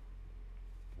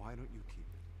 Why don't you keep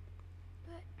it?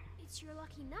 But it's your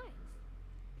lucky knife.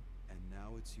 And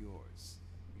now it's yours.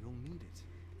 You'll need it.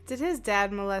 Did his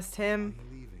dad molest him?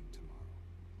 I'm leaving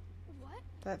tomorrow. What?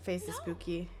 That face is No.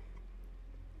 spooky.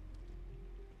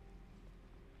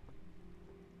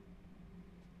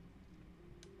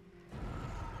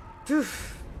 Phew.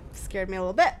 Scared me a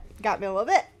little bit. Got me a little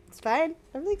bit. It's fine.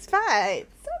 Everything's fine.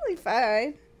 It's totally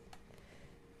fine.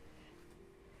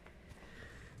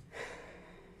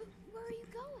 But where are you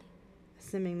going?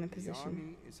 Assuming the The position.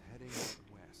 army is heading out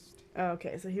west. Oh,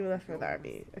 okay, so he left for the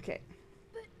army. Okay.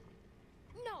 But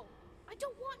no, I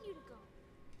don't want you to go.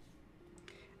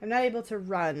 I'm not able to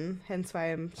run, hence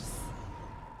why I'm just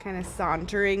kind of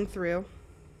sauntering through.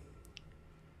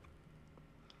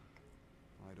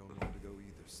 I don't want to go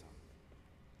either, son.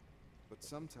 But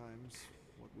sometimes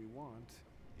what we want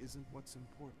isn't what's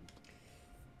important.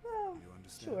 Well, You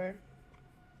understand? sure.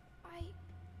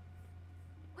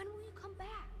 When will you come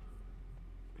back?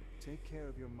 Take care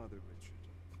of your mother, Richard.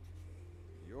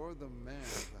 You're the man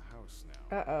of the house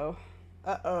now. Uh-oh.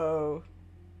 Uh-oh.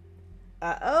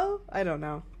 Uh-oh? I don't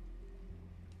know.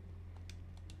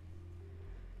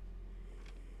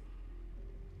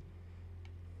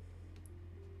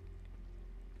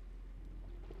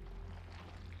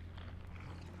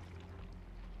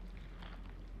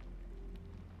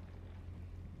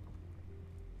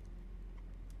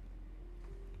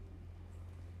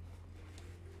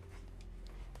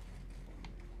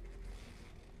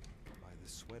 By the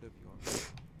sweat of your brow.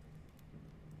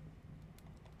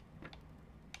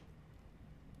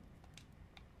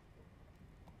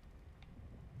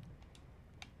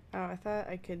 Oh, I thought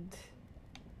I could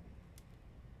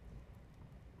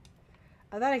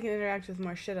interact with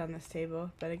more shit on this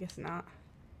table, but I guess not.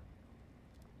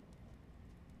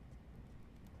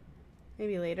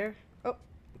 Maybe later. Oh,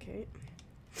 okay.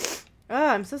 Oh,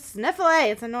 I'm so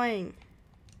sniffly. It's annoying.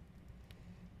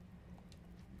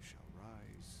 You shall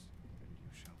rise and you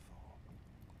shall fall.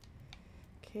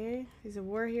 Okay, he's a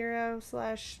war hero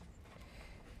slash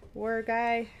war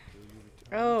guy. Till you return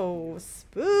to Oh, the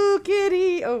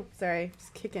spookity. Oh, sorry.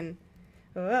 Just kicking.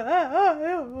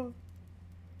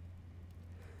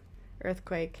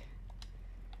 Earthquake.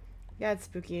 Yeah, it's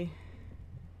spooky.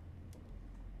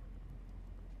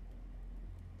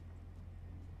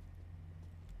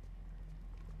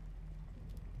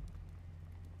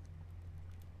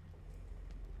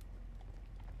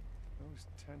 Those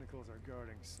tentacles are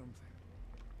guarding something.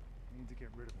 I need to get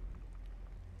rid of them.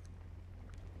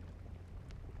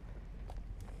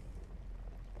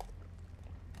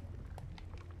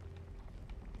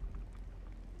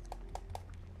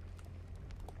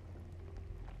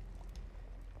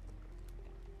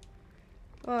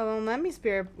 Well, let me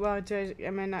spare. Well,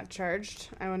 am I not charged?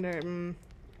 I wonder if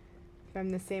I'm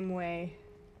the same way.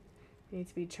 I need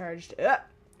to be charged. But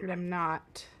I'm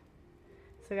not.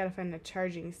 So I gotta find a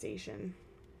charging station.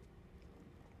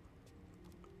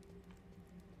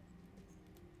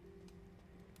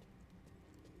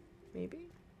 Maybe?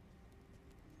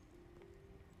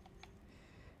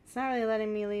 It's not really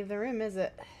letting me leave the room, is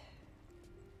it?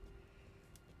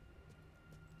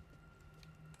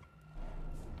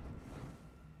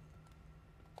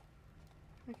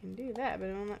 I can do that, but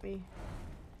it won't let me.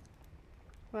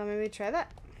 Well, maybe try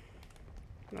that.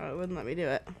 No, it wouldn't let me do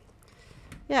it.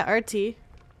 Yeah, RT.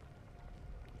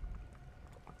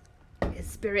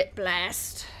 Spirit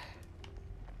Blast.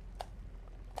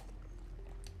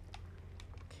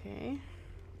 Okay.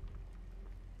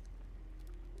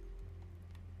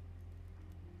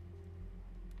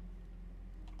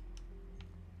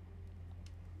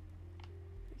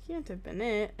 It can't have been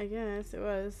it. I guess it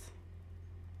was.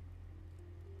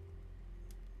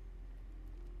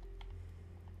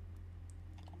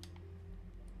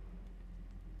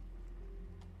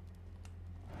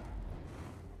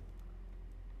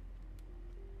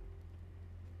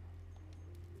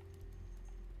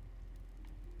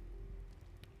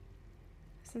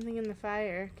 Something in the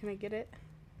fire. Can I get it?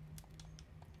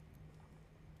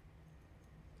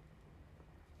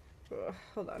 Ugh,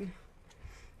 hold on.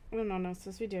 I don't know what I'm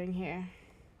supposed to be doing here.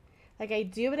 Like, I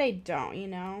do, but I don't, you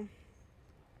know?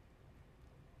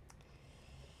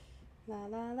 La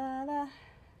la la la.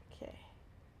 Okay.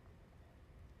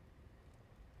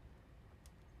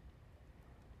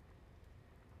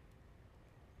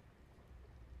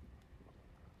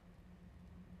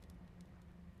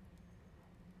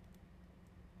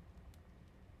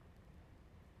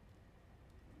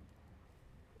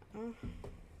 Oh.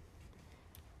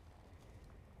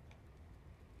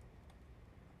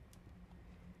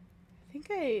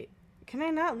 Can I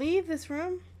not leave this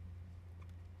room?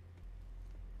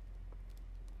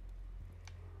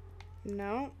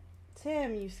 No.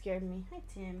 Tim, you scared me. Hi,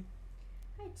 Tim.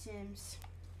 Hi, Tims.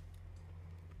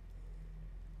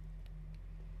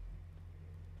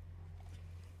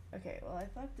 Okay, well, I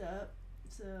fucked up,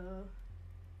 so...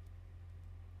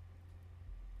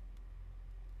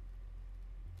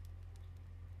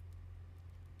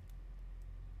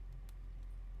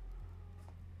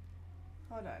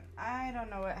 Hold on. I don't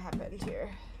know what happened here.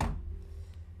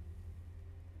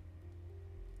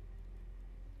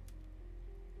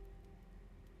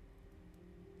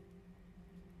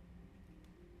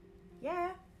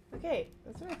 Yeah. Okay.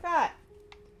 That's what I thought.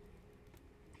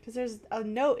 Because there's a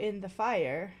note in the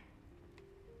fire.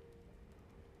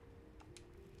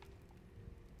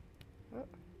 Oh.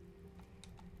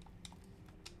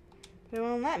 But it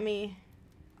won't let me.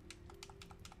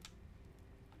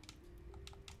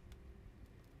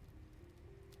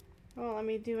 It won't let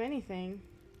me do anything.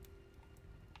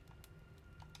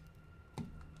 I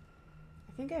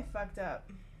think I fucked up.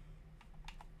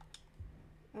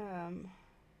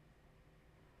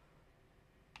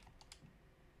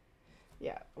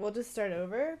 Yeah, we'll just start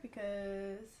over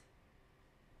because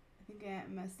I think I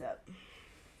messed up.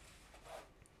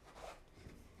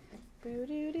 Boo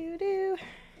doo doo doo.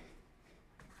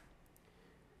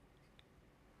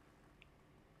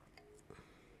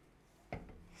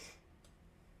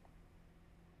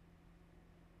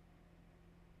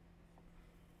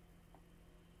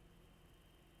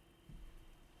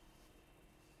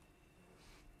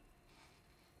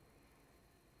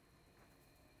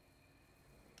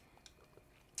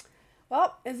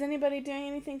 Well, is anybody doing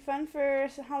anything fun for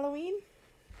Halloween?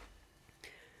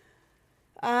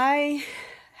 I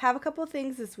have a couple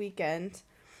things this weekend.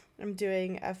 I'm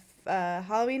doing a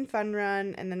Halloween fun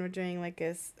run, and then we're doing like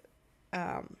this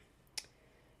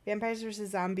Vampires vs.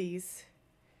 Zombies,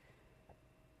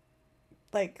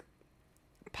 like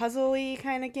puzzle-y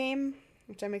kind of game,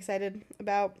 which I'm excited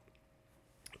about.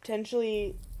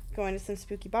 Potentially going to some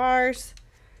spooky bars,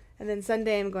 and then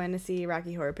Sunday I'm going to see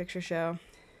Rocky Horror Picture Show.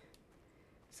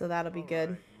 So that'll be good.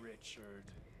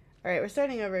 All right, we're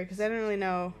starting over because I don't really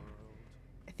know.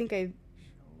 I think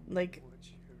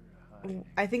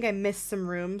I missed some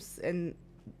rooms and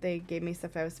they gave me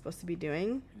stuff I was supposed to be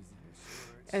doing,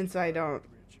 and so I don't.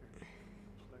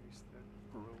 Place that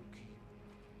broke you,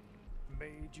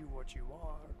 made you what you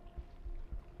are.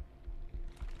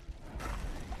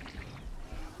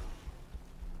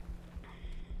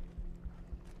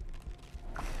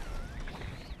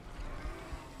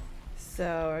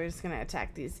 So we're just gonna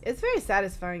attack these. It's very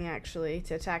satisfying actually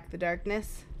to attack the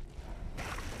darkness.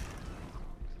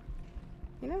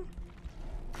 You know?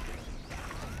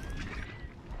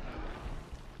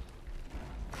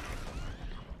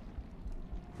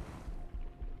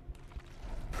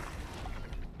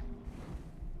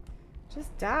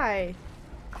 Just die.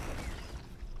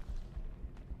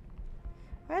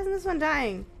 Why isn't this one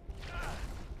dying?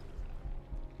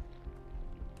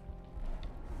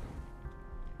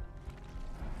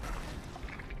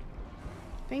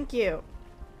 Thank you.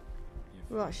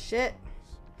 Oh shit.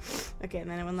 Okay, and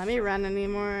then it wouldn't let me run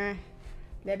anymore.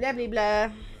 Blah blah blah blah.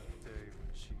 That day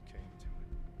when she came to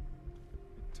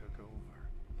it took over,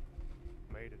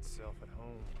 made itself at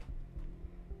home.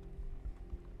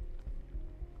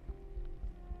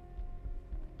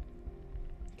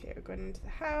 Okay, we're going into the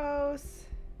house.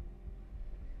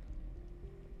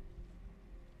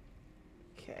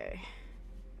 Okay.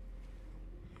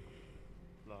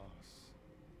 Loss,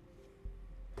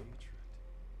 hatred,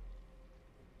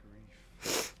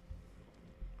 grief.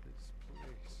 This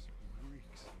place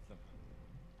reeks of them.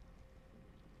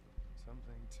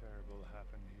 Something terrible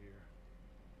happened here.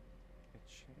 It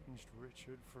changed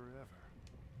Richard forever.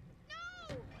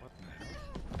 No! What the hell?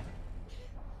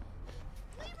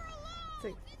 It's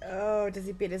like, oh, does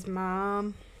he beat his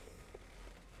mom?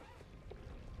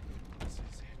 This is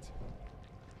it.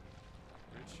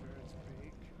 Richard's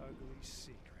big, ugly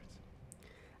secret.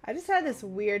 I just had this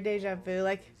weird deja vu.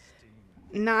 Like,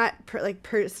 not like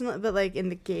personal, but like in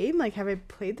the game. Like, have I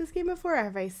played this game before?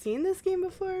 Have I seen this game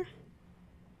before?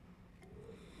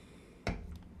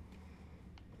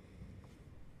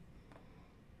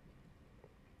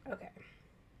 Okay.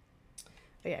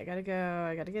 Oh yeah, I gotta go.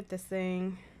 I gotta get this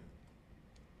thing.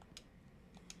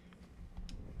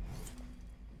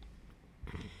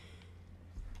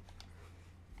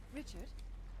 Richard,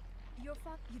 your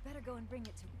father. You better go and bring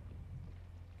it to me.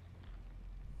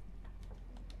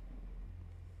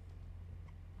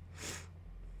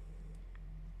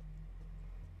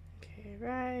 Okay,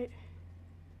 right.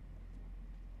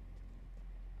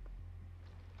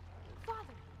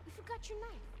 Father, you forgot your knife.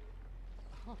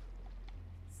 Oh,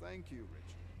 thank you,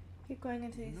 Richard. Keep going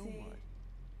until you You know see. what?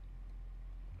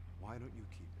 Why don't you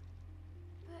keep it?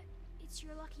 But it's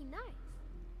your lucky knife.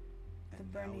 The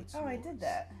And now burning. it's Oh, I yours. did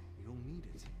that. You'll need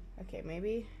it. Okay,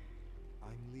 maybe.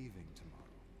 I'm leaving tomorrow.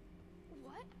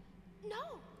 What?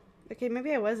 No. Okay,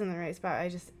 maybe I was in the right spot. I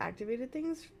just activated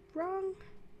things wrong.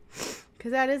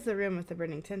 Because that is the room with the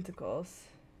burning tentacles.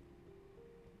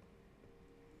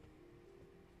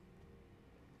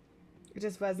 It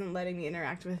just wasn't letting me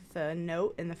interact with the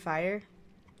note in the fire.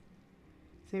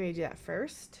 So maybe I do that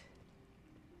first.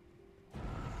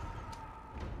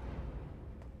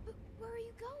 But where are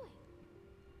you going?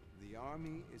 The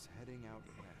army is heading out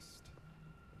west,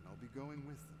 and I'll be going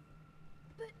with them.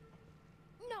 But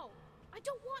no, I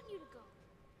don't want you to go.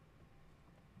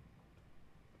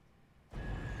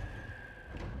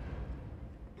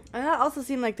 And that also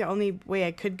seemed like the only way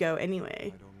I could go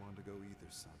anyway. I don't want to go either,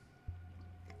 son.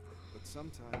 But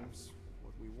sometimes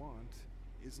what we want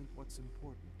isn't what's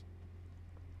important.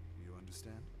 You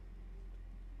understand?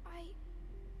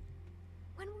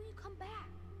 When will you come back?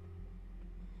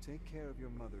 Take care of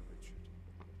your mother, Richard.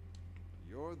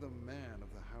 You're the man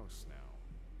of the house now.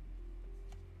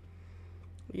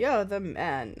 You're the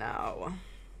man now.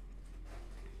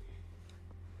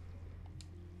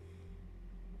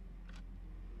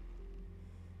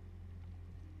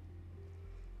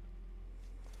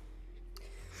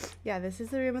 Yeah, this is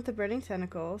the room with the burning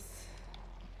tentacles.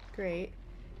 Great.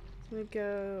 Let me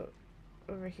go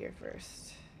over here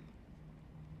first.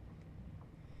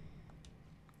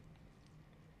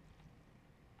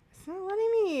 It's not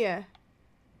letting me.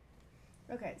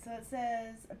 Okay, so it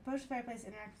says approach the fireplace,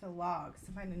 interact with the logs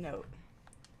to find a note.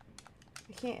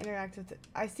 I can't interact with it.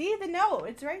 I see the note.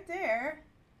 It's right there.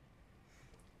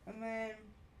 And then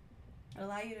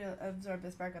allow you to absorb the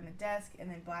spark on the desk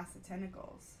and then blast the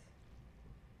tentacles.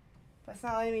 But it's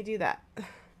not letting me do that.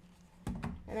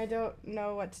 And I don't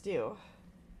know what to do.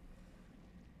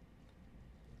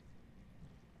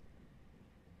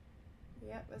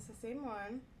 Yep, it's the same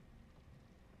one.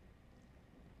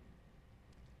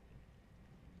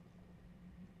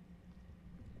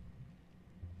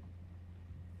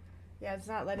 Yeah, it's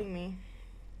not letting me.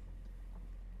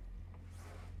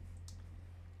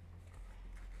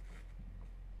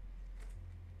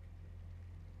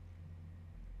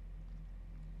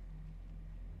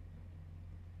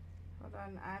 Hold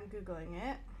on, I'm Googling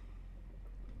it.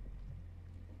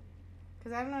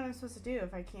 Because I don't know what I'm supposed to do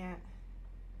if I can't.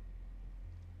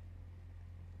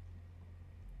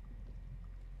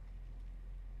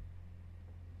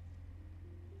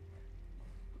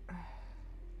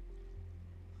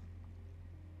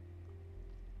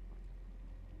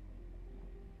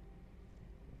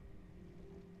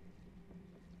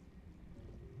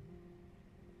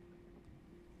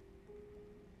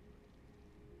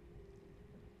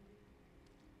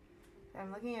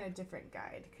 I'm looking at a different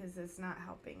guide because it's not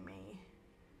helping me.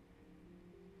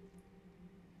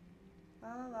 La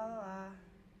la la la la.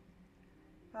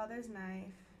 Father's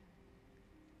knife.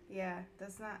 Yeah,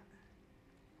 that's not.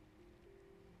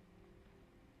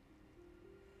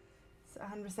 It's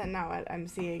 100% not what I'm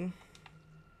seeing.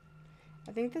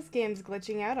 I think this game's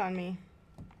glitching out on me.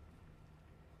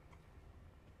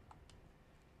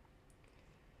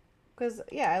 Because,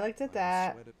 yeah, I looked at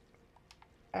that.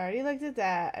 I already looked at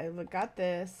that. I got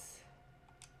this.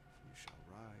 You shall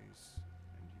rise,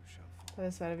 and you shall fall. For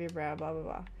the sweat of your brow, blah, blah,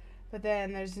 blah. But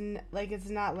then there's, like, it's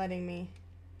not letting me.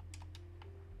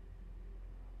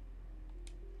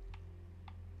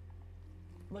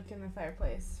 Look in the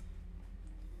fireplace.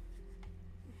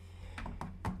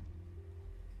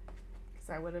 Because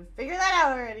I would have figured that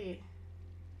out already.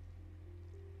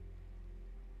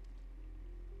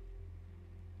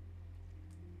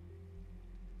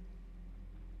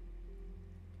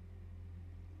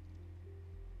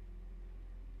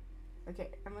 Okay,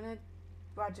 I'm gonna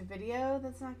watch a video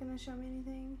that's not gonna show me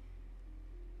anything.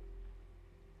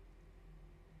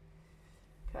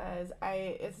 Cause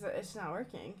it's not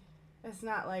working. It's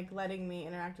not like letting me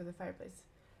interact with the fireplace.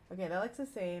 Okay, that looks the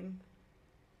same.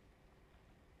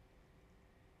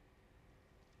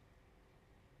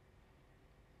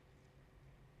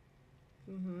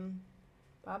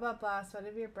 Blah, blah, blah. Sweat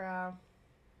of your brow.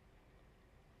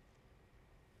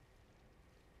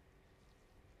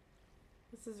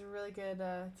 This is a really good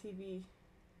TV.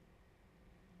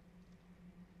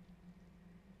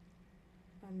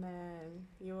 And then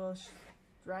you will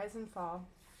rise and fall.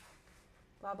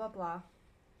 Blah, blah, blah.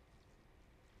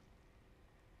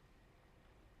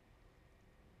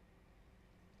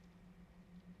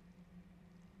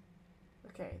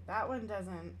 Okay, that one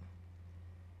doesn't.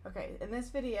 Okay, in this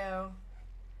video,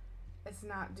 it's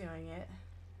not doing it.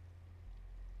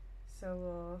 So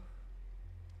we'll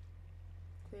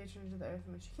return to the earth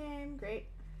from which you came. Great.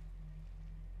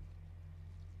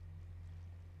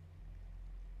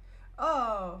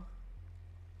 Oh!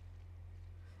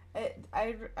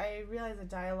 I realize the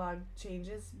dialogue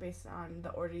changes based on the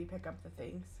order you pick up the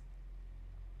things.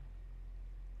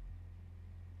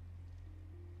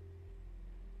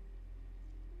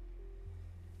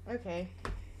 Okay.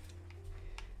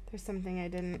 There's something I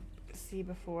didn't see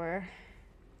before.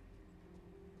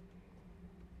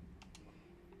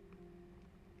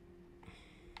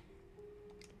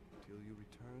 Till you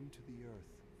return to the earth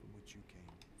from which you came.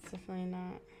 It's definitely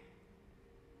not.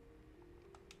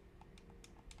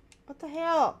 What the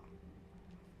hell?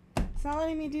 It's not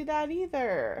letting me do that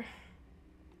either.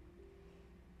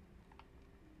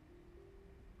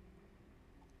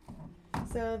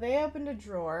 So they opened a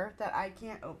drawer that I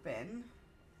can't open.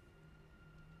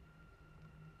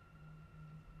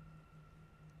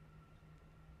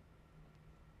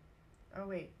 Oh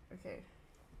wait, okay.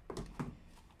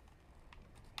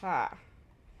 Ah.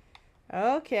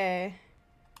 Okay.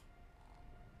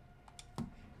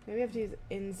 Maybe I have to use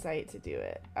insight to do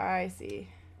it. I see.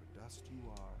 For dust you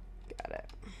are. Got it.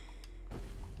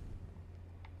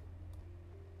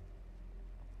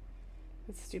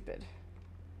 That's stupid.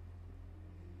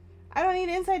 I don't need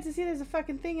insight to see there's a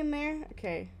fucking thing in there.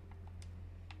 Okay.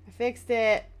 I fixed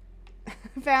it.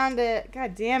 Found it.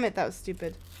 God damn it, that was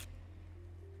stupid.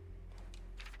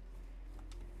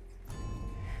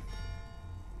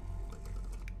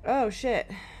 Oh, shit.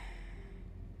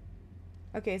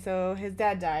 Okay, so his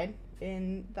dad died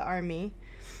in the army.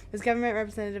 As government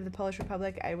representative of the Polish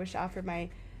Republic, I wish to offer my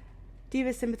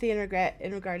deepest sympathy and regret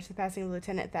in regards to the passing of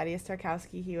Lieutenant Thaddeus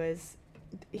Tarkowski.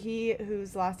 He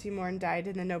whose loss you mourn died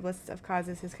in the noblest of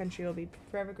causes. His country will be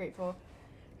forever grateful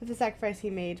for the sacrifice he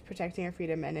made, protecting our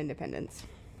freedom and independence.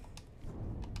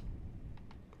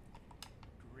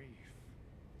 Grief.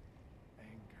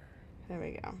 Anger. There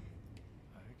we go. I can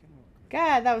work with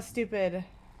God, that was stupid.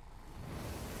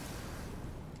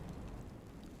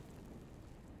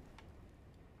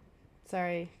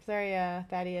 Sorry,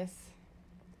 Thaddeus.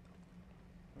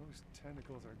 Those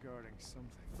tentacles are guarding something.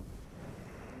 I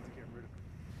need to get rid of it.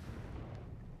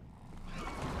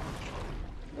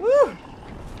 Woo!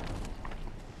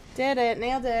 Did it,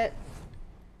 nailed it.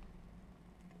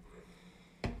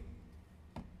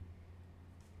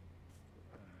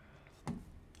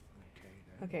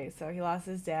 Okay, so he lost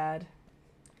his dad.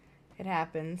 It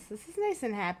happens. This is nice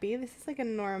and happy. This is like a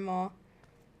normal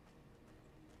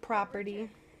property.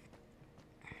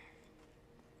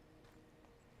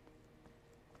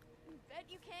 Bet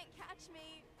you can't catch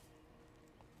me.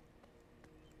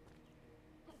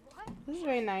 What? This is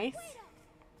very nice.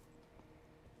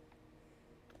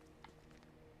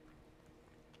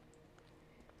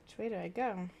 Which way do I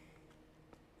go?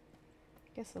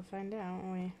 Guess we'll find out,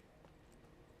 won't we?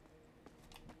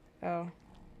 Oh.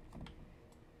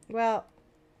 Well,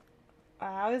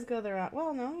 I always go the wrong...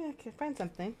 Well, no, I can find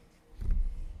something.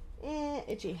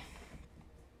 Itchy.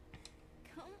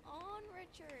 Come on,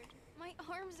 Richard. My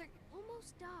arms are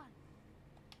almost done.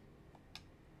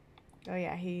 Oh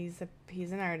yeah, he's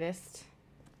an artist.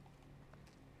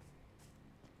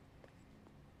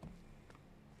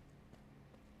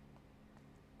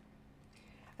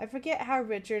 I forget how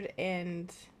Richard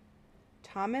and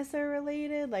Thomas are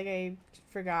related. Like, I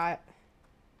forgot.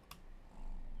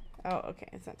 Oh, okay.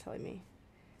 It's not telling me.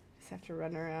 Just have to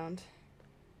run around.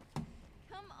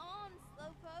 Come on,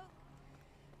 Slowpoke.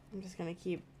 I'm just gonna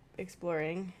keep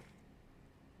exploring.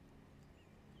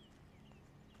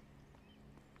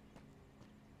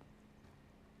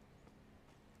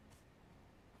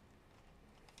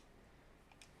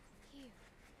 Here.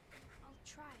 I'll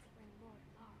try to bring more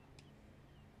tomorrow.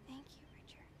 Thank you,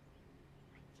 Richard.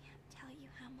 I can't tell you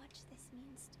how much this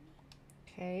means to me.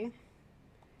 Okay.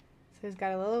 So he's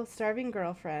got a little starving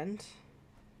girlfriend.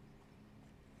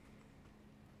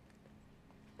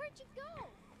 Where'd you go?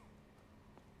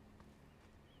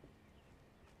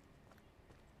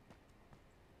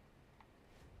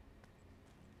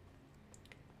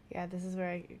 Yeah, this is where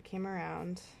I came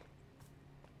around.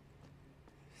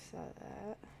 Saw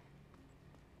that.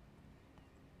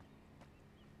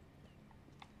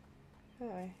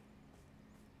 Oh, I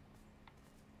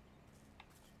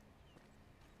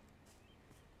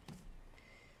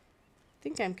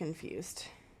think I'm confused.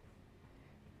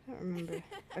 I don't remember.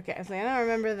 Okay, so I don't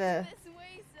remember the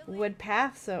wood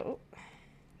path, so...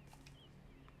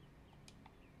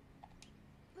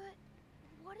 But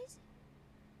what is it?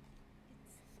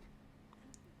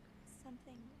 It's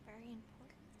something very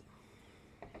important.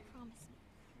 Promise me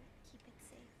you'll keep it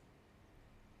safe.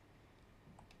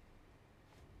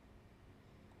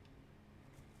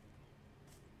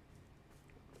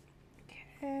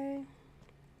 Okay.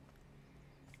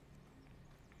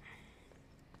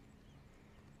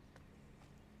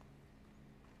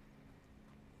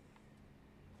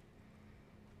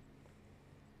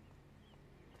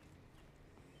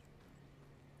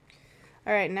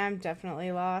 Alright, now I'm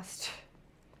definitely lost.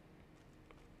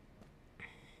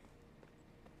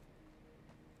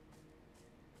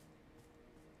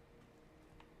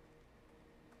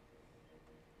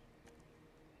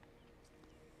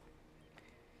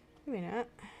 Maybe not.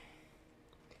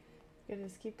 Gotta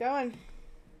just keep going.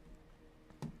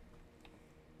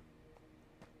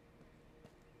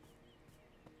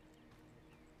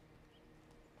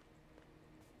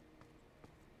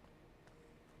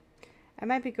 I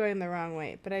might be going the wrong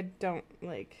way, but I don't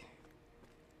know.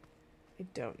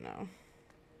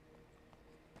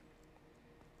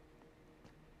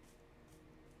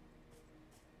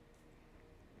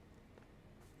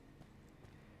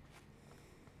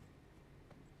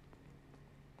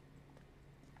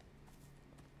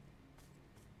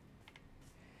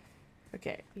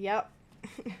 Okay, yep.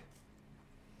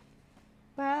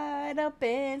 Wide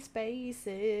open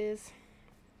spaces.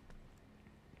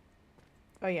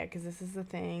 Oh yeah, because this is the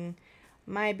thing.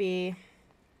 Might be.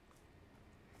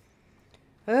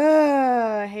 Ugh,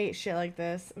 I hate shit like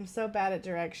this. I'm so bad at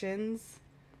directions.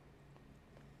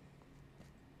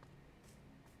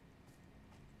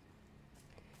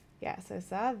 Yeah, so I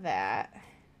saw that.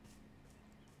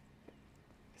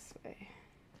 This way.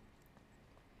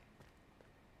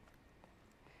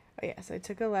 Oh yeah, so I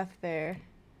took a left there.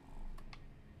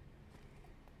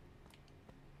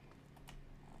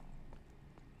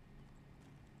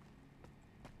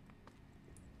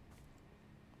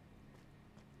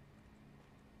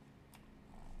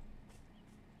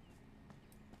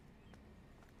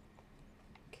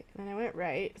 Okay, and then I went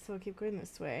right, so I'll keep going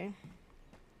this way.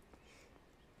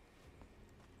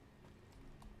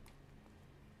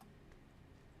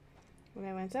 And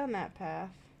I went down that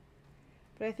path.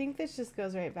 But I think this just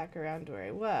goes right back around to where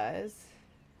I was.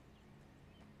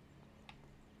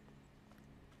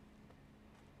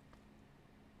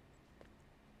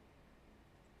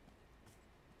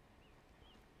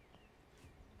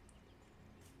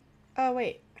 Oh,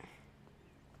 wait.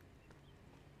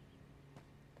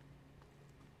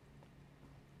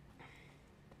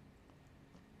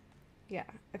 Yeah,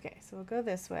 okay, so we'll go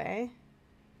this way.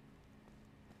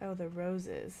 Oh, the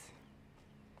roses.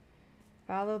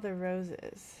 Follow the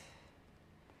roses.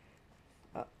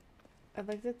 Oh, I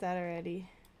looked at that already.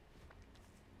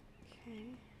 Okay.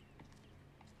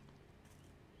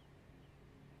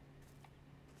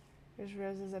 There's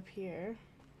roses up here.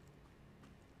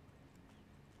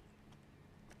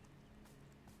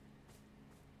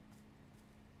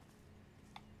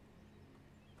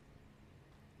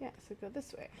 Yeah, so go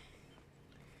this way.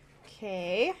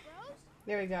 Okay.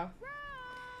 There we go.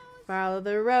 Follow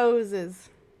the roses.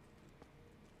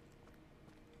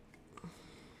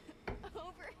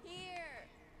 Over here.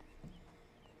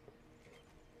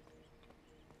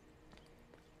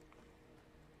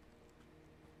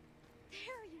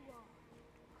 There you are.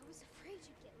 I was afraid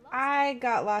you'd get lost. I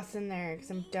got lost in there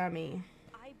because I'm a dummy.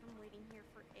 I've been waiting here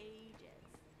for ages.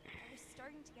 I was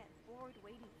starting to get bored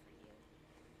waiting for you.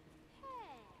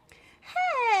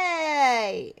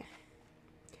 Hey! Hey!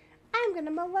 I'm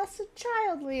gonna molest a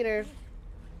child later.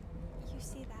 You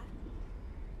see that?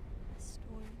 The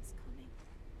storm's coming.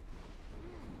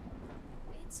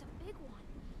 It's a big one.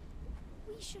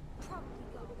 We should probably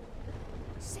go.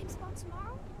 Same spot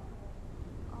tomorrow?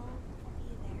 I'll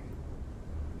be there.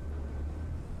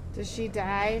 Does she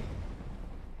die?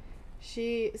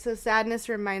 So sadness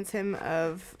reminds him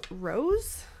of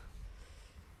Rose?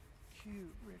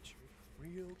 Cute, Richard.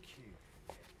 Real cute.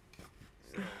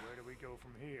 So, where do we go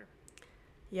from here?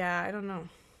 Yeah, I don't know.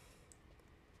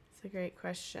 It's a great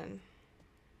question.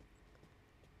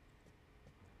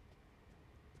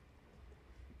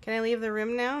 Can I leave the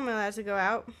room now? Am I allowed to go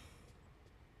out?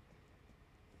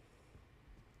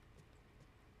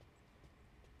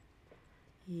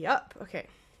 Yup. Okay.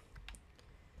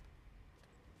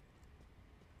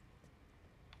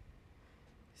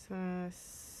 So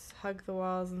hug the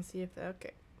walls and see if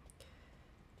okay.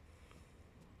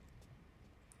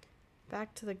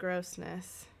 Back to the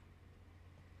grossness.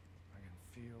 I can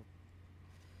feel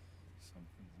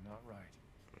something's not right.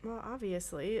 Well,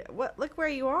 obviously. What? Look where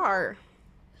you are.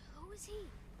 Who is he?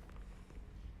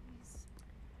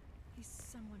 He's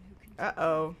someone who can take care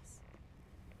Uh-oh. of us.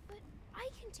 But I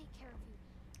can take care of you.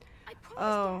 I promised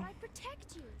Oh. Dad I'd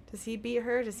protect you. Does he beat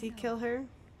her? Does he kill her?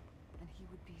 And he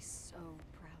would be so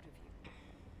proud of you.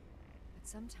 But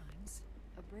sometimes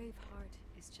a brave heart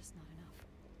is just not enough.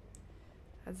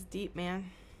 That's deep, man.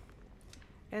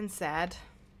 And sad.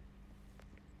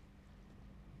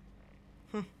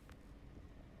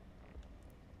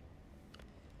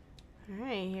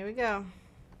 Alright, here we go.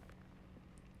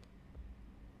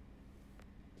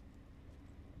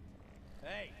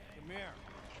 Hey, come here.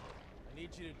 I need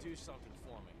you to do something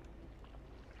for me.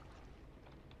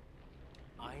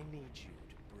 I need you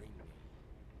to bring me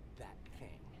that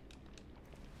thing.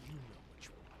 You know which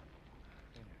one.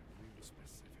 Yeah, real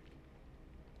specific.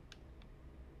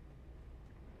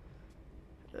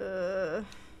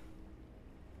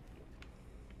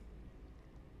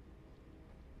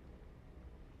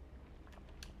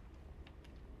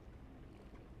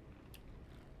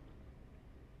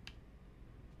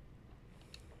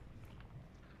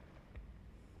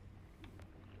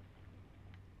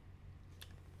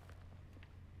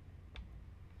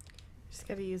 Just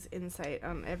gotta use insight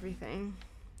on everything.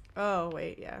 Oh,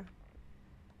 wait, yeah.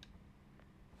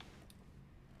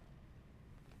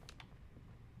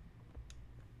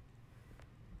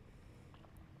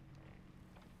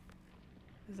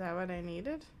 Is that what I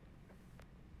needed?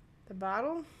 The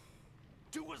bottle?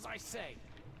 Do as I say.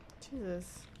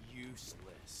 Jesus.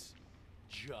 Useless.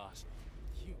 Just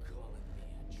you calling me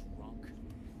a drunk?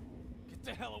 Get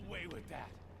the hell away with that.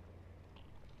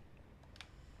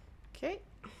 Okay.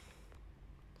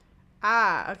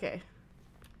 Ah, okay.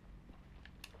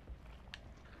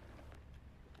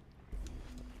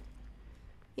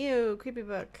 Ew, creepy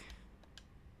book.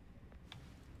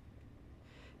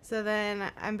 So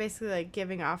then I'm basically like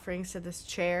giving offerings to this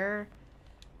chair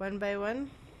one by one.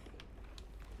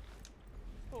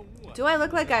 Oh, what? Do I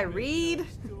look like I read?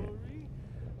 Story?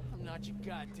 I'm not your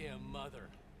goddamn mother.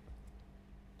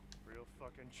 Real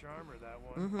fucking charmer, that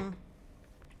one. Mm-hmm.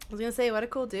 I was gonna say, what a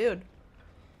cool dude.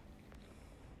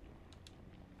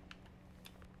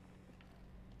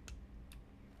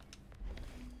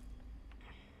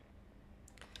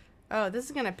 Oh, this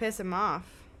is gonna piss him off.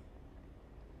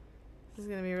 This is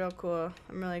gonna be real cool.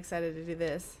 I'm really excited to do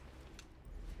this.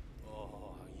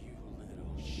 Oh, you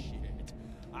little shit.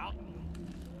 I'll...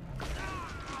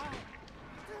 Ah!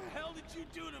 What the hell did you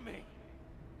do to me?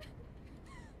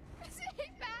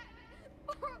 Stay back,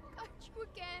 or I'll cut you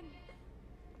again.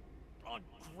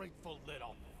 Ungrateful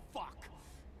little fuck.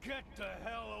 Get the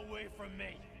hell away from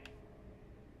me.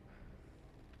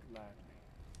 Gladly.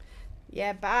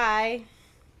 Yeah, bye.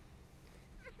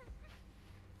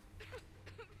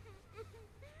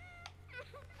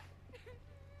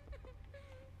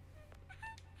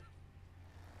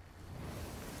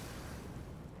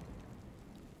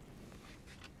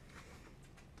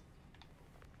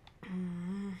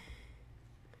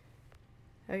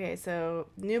 Okay, so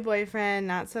new boyfriend,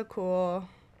 not so cool.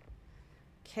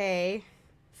 Okay,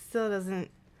 still doesn't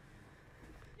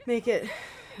make it.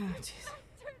 Oh, jeez.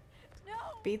 No,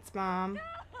 Beats mom. no.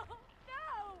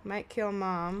 Might kill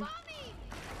mom. Mommy!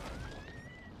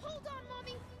 Hold on,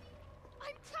 Mommy.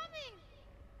 I'm coming.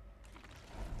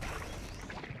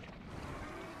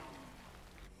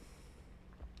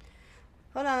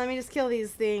 Hold on, let me just kill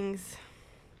these things.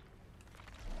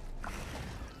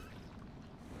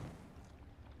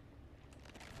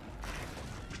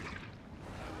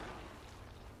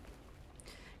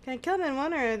 Can I kill them in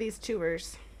one, or are these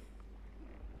chewers?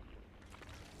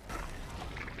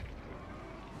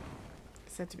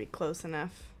 Just have to be close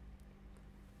enough.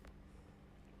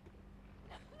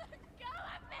 Let go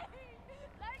of me!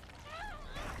 Let go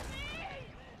of me!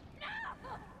 No!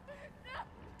 No!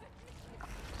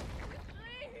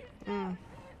 Please! Mm.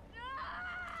 No!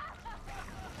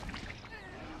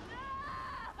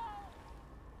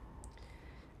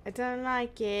 I don't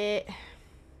like it.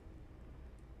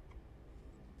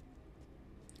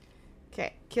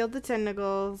 Okay, killed the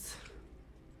tentacles.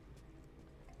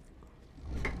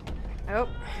 Oh.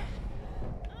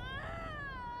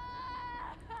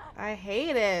 I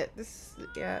hate it. This,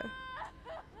 yeah. Couldn't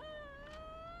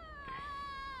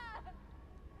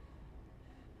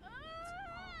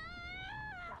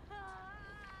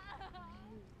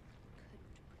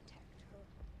protect her.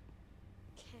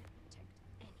 Can't protect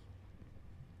anyone.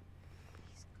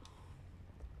 He's gone.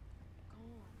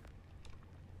 Gone.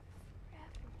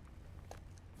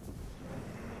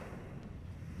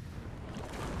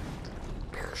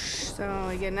 So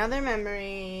we get another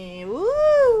memory.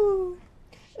 Woo!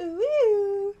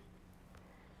 Woo!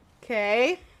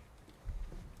 Okay.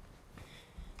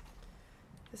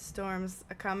 The storm's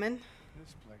a coming.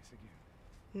 This place again.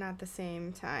 Not the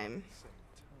same time. Same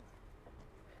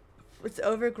time. It's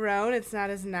overgrown. It's not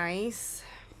as nice.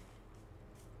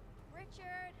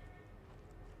 Richard!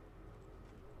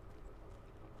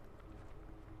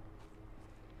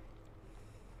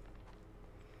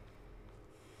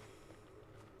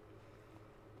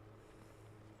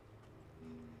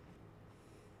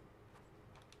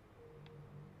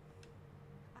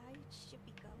 I should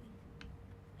be going.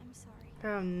 I'm sorry.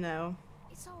 Oh no.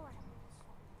 It's alright.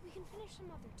 We can finish some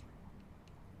other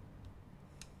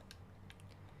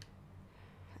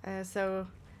time. So,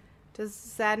 does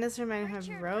sadness remind him of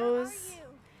Richard, Rose? where are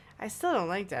you? I still don't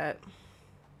like that.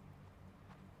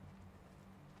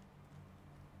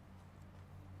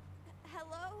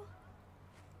 Hello?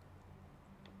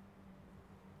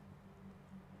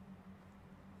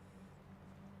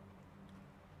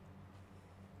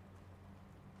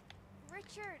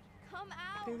 Richard, come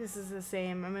I out! think this is the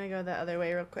same. I'm gonna go the other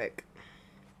way real quick.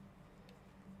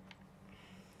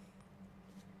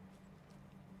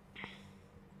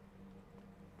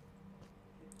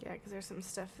 Yeah, because there's some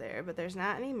stuff there, but there's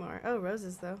not anymore. Oh,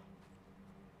 roses though.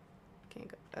 Can't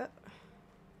go. Oh.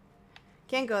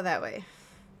 Can't go that way.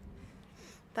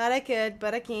 Thought I could,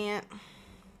 but I can't.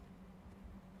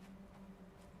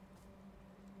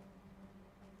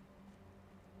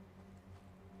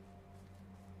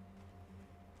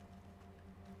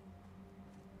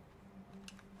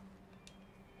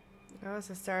 Oh, it's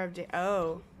a Star of Day.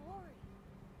 Oh. Don't worry.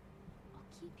 I'll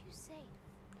keep you safe.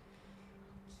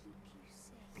 I'll keep you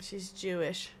safe. She's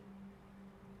Jewish.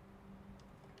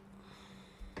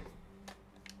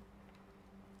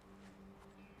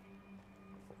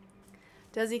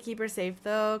 Does he keep her safe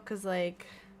though? Cause like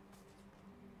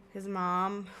his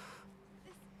mom.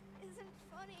 This isn't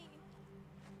funny.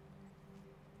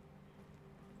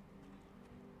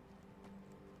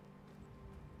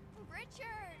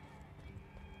 Richard!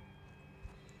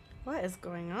 What is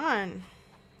going on?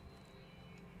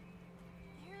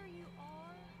 There you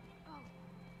are. Oh,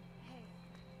 hey.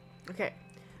 Okay,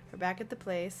 we're back at the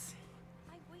place.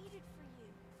 I waited for you.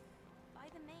 By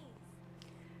the maze.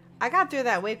 I got through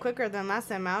that way quicker than last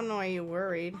time. I don't know why you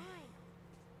worried. Fine.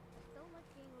 Still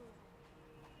looking.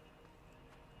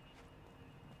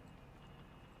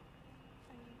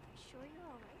 Are you sure you're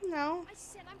alright? No. I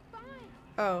said I'm fine.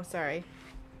 Oh, sorry.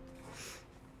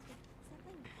 If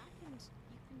something happened,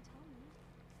 you can tell me.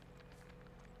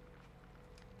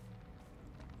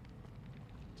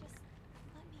 Just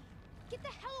let me. Get the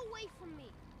hell away from me!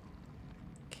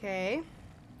 Okay.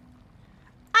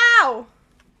 Ow!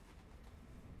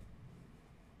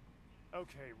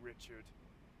 Okay, Richard.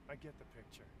 I get the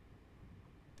picture.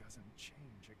 Doesn't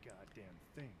change a goddamn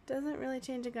thing. Doesn't really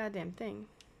change a goddamn thing.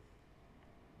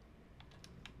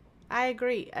 I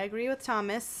agree. I agree with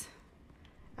Thomas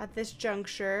at this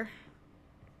juncture.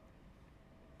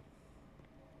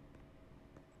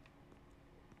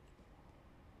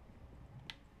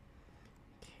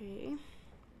 Okay.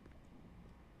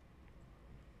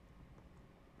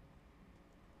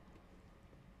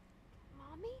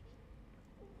 Mommy?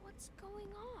 What's going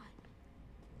on?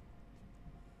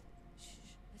 Shh,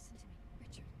 listen to me.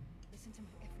 Richard, listen to my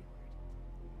every word.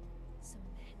 Some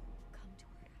men come to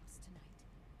our house tonight.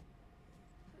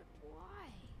 But why?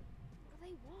 What do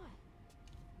they want?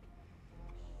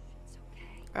 It's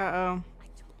okay. Uh-oh. I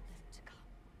told them to come.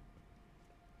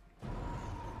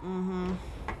 Mm-hmm.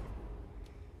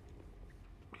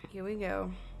 Here we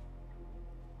go.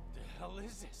 The hell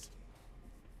is this?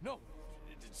 No!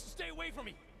 Stay away from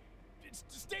me!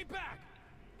 Stay back!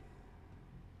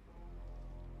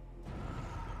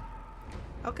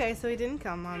 Okay, so he didn't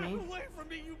come, Mommy. Get away from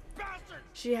me, you bastard!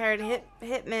 She hired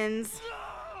hitmans.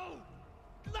 No!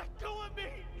 Let go of me!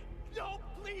 No,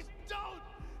 please don't!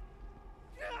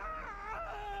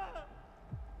 Ah!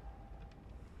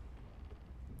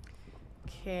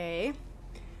 Okay.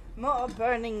 More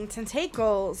burning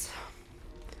tentacles.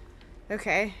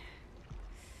 Okay.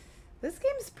 This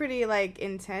game's pretty, like,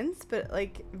 intense, but,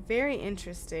 like, very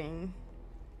interesting.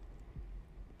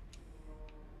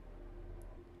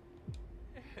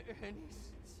 Any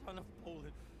son of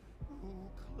Poland who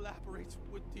collaborates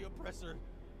with the oppressor.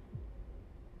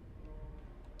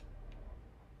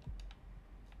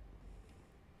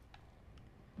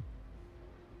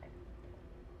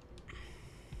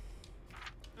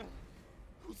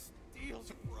 Who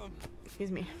steals from,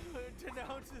 Excuse me.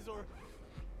 denounces, or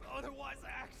otherwise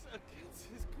acts against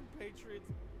his compatriots.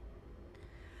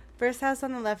 First house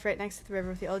on the left, right next to the river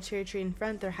with the old cherry tree in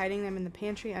front. They're hiding them in the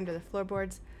pantry under the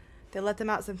floorboards. They let them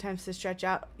out sometimes to stretch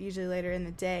out, usually later in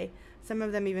the day. Some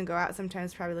of them even go out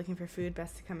sometimes, probably looking for food.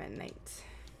 Best to come at night.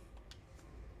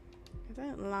 I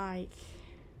don't like...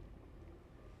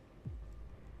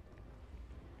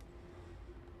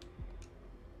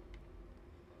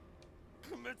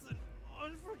 Commits an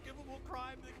unforgivable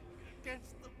crime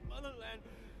against the motherland.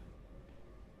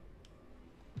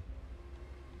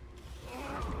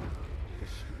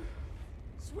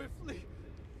 Swiftly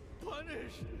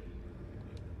punish.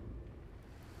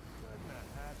 Couldn't have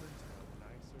happened to a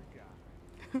nicer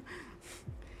guy.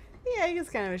 Yeah, he gets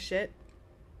kind of a shit.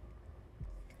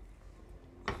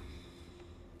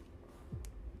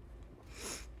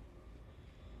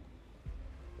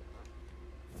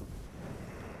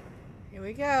 Here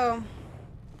we go.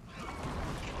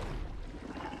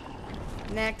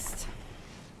 Next.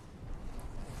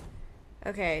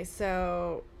 Okay,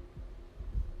 so...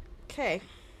 Okay.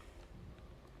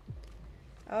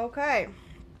 Okay.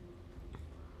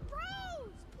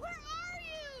 Rose, where are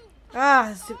you?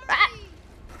 Ah,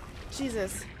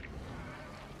 Jesus.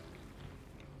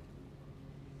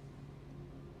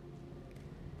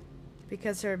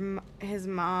 Because his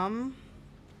mom...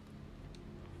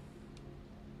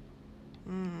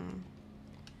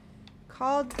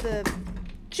 Called the...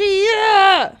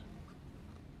 Gia!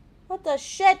 What the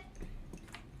shit?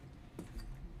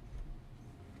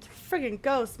 It's a friggin'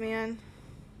 ghost, man.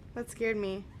 That scared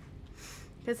me.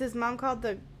 Because his mom called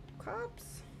the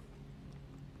cops?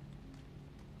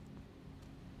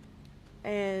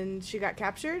 And she got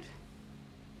captured?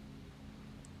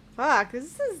 Fuck,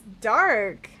 this is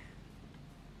dark.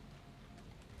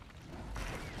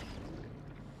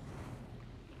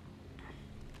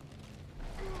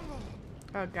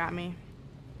 Oh, got me.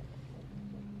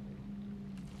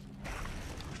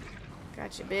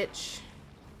 Gotcha, bitch.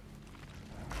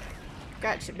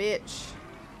 Gotcha, bitch.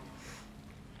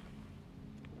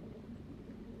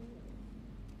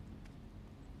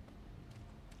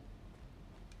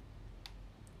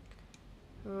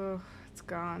 Oh, it's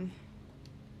gone.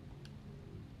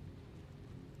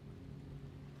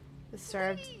 The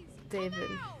Star of David.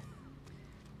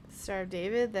 The Star of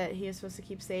David that he was supposed to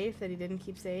keep safe, that he didn't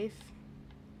keep safe.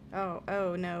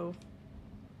 Oh no.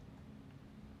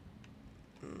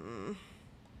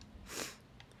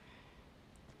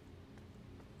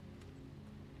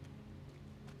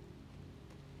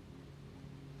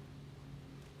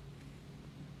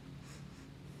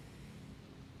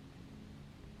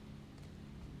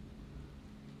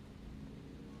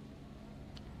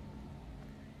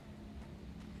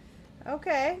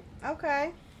 Okay,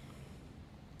 okay.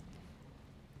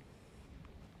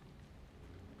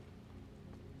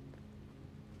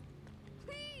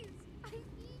 Please, I need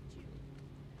you.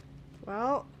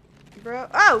 Well, bro.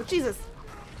 Oh, Jesus.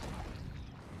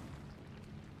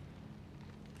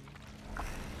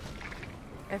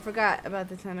 I forgot about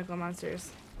the tentacle monsters.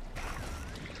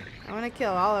 I want to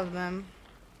kill all of them.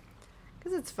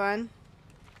 Because it's fun.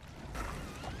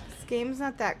 This game's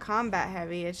not that combat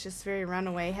heavy. It's just very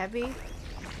runaway heavy.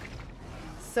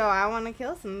 So I want to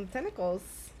kill some tentacles.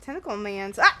 Tentacle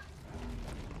mans. Ah!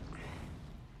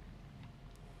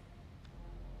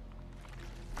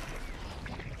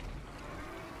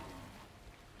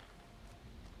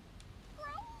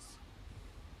 Rose?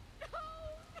 No,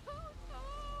 no, no.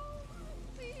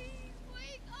 Please,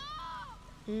 wake up.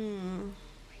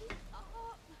 Wake up.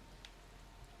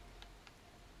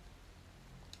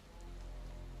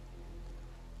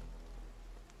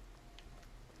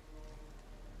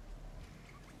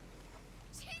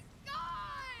 She's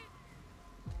gone.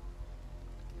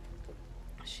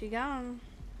 She gone.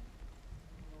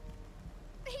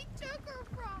 They took her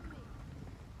from me.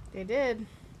 They did.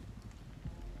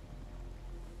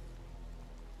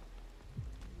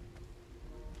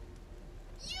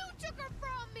 You took her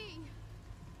from me.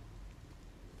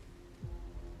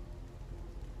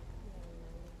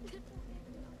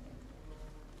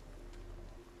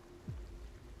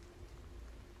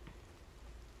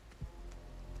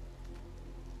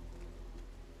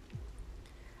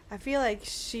 I feel like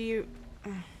she...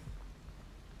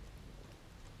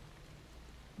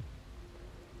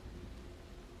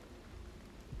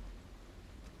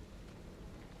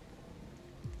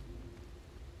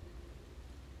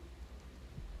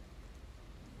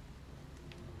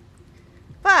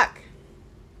 Fuck!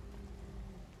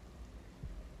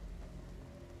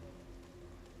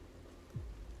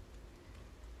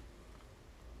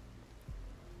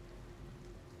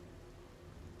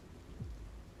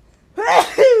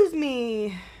 Excuse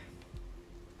me.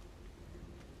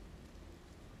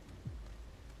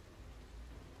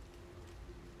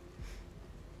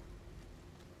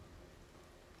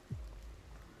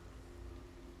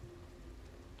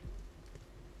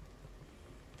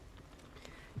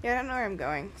 Yeah, I don't know where I'm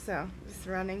going, so just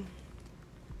running.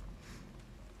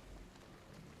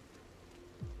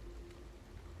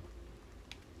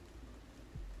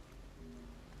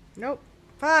 Nope.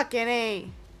 Fucking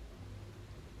A.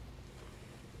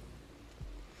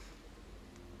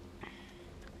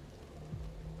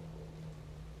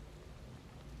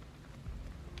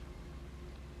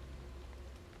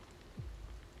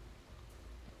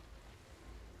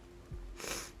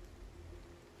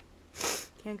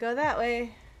 Can't go that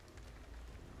way.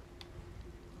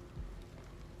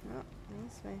 Oh,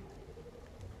 this way.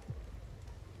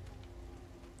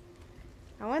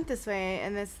 I went this way,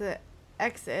 and that's the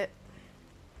exit.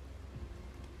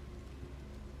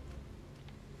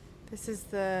 This is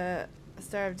the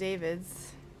Star of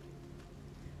David's.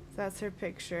 So that's her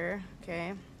picture.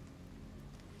 Okay.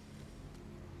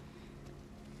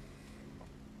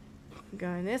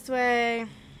 Going this way.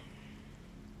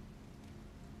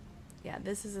 Yeah,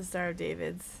 this is the Star of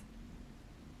David's.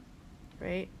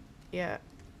 Right? Yeah.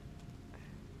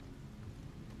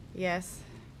 Yes.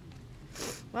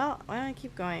 Well, why don't I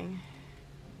keep going?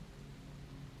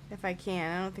 If I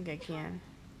can. I don't think I can.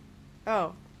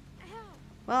 Oh.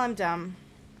 Well, I'm dumb.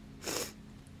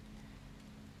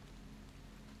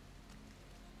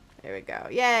 There we go.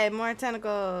 Yay, more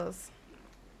tentacles.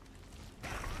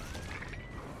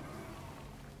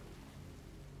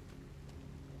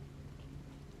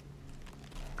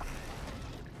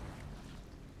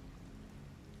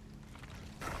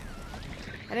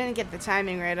 I didn't get the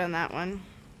timing right on that one.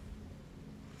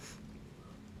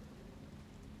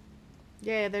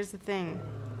 Yeah, there's the thing.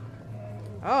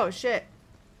 Oh, shit.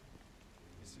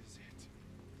 This is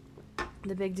it.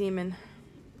 The big demon.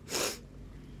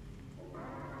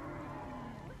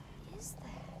 What is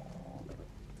that?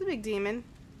 The big demon.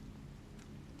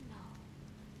 No.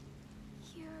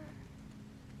 You're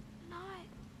not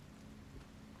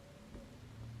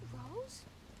Rose?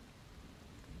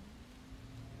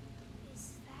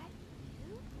 Is that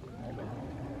you?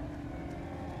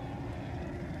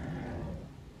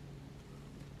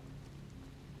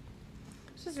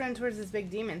 Let's just run towards this big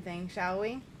demon thing, shall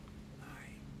we? My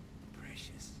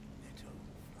precious little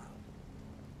flower.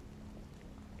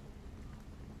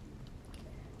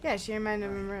 Yeah, she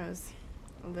reminded me of Rose.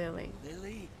 Lily.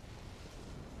 Lily?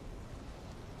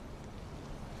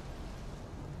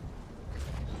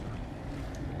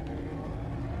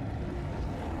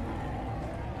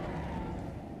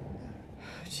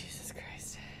 Oh, Jesus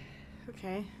Christ.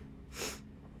 Okay.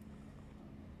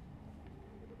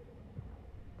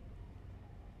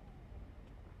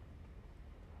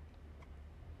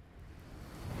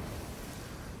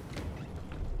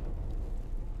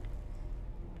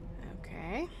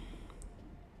 Okay.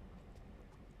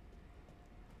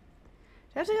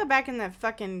 Do I have to go back in that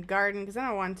fucking garden? Because I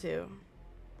don't want to.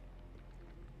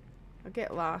 I'll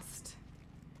get lost.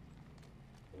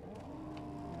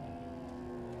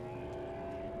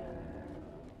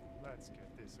 Let's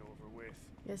get this over with.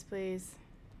 Yes, please.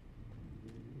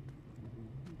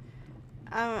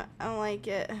 I don't like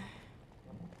it.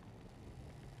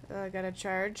 Oh, I gotta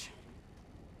charge.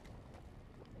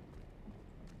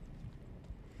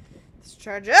 Let's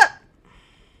charge up!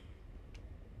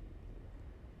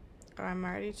 Oh, I'm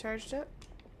already charged up.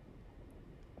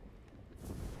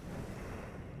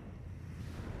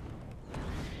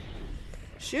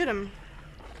 Shoot him.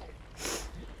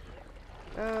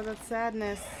 Oh, that's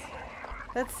sadness.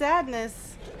 That's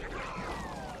sadness.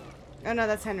 Oh, no,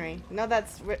 that's Henry. No,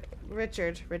 that's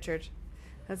Richard. Richard.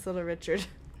 That's little Richard.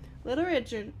 Little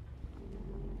Richard.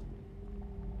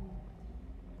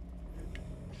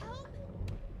 Help!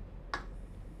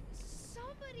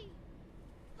 Somebody!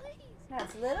 Please!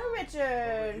 That's little Over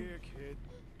Richard. here, kid.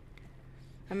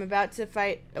 I'm about to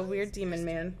fight a weird demon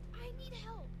man. I need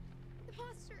help! The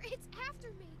monster, it's after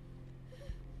me!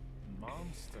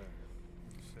 Monster,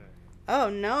 you say? Oh,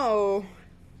 no.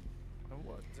 And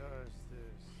what does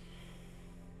this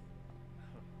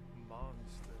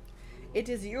monster do? It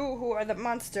is you who are the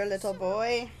monster, little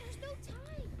boy. There's no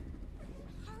time!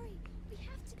 Hurry! We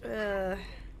have to go back.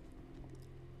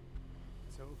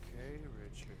 It's okay,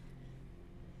 Richard.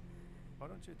 Why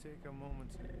don't you take a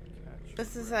moment to catch your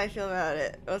This is breath? how I feel about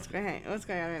it. What's going on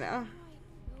right now? Do I know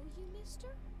you, mister?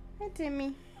 Hi, Timmy.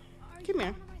 Are Come you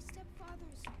here. one of my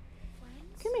stepfather's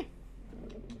friends? Come here.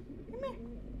 Come here.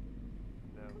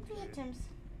 No, Come here, kid. Tims.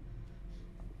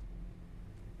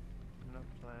 I'm not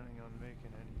planning on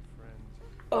making any friends.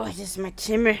 Oh, just my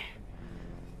Timmy.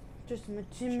 Just my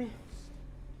Timmy.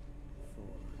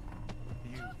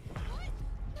 You. What?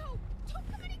 No!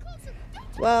 Don't come any closer!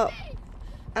 Don't touch Well, me!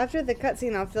 after the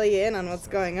cutscene, I'll fill you in on what's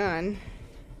going on.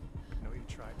 I know you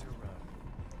tried to run,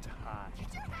 to hide,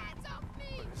 Get your hands off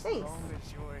me! but As Thanks. long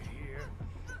as you're here,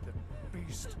 the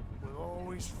beast will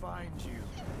always find you.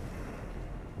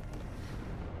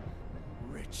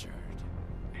 Richard.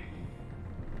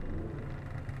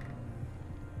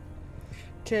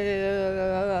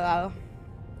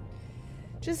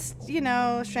 Just, you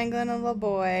know, strangling a little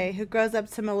boy who grows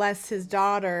up to molest his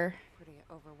daughter. Pretty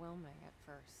overwhelming at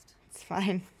first. It's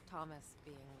fine. Thomas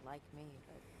being like me,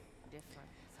 but different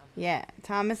somehow. Yeah,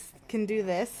 Thomas can do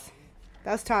this.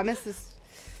 That was Thomas, this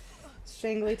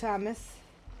strangly Thomas.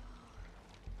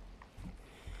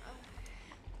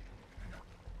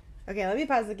 Okay, let me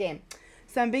pause the game.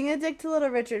 So I'm being a dick to little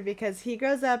Richard because he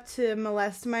grows up to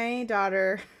molest my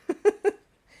daughter,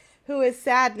 who is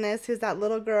Sadness, who's that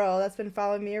little girl that's been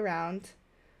following me around.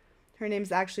 Her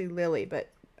name's actually Lily, but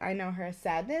I know her as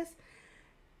Sadness.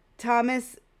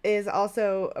 Thomas is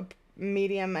also a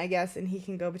medium, I guess, and he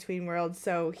can go between worlds.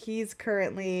 So he's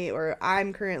currently, or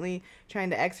I'm currently, trying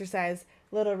to exorcise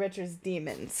little Richard's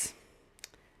demons.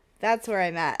 That's where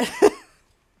I'm at.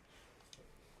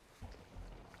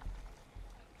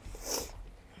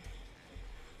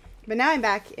 But now I'm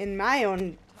back in my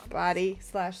own body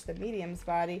 / the medium's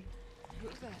body.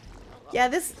 Yeah,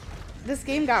 this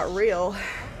game got real.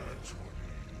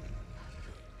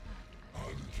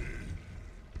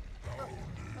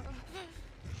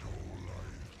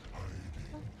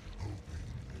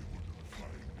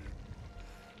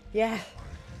 Yeah.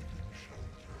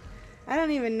 I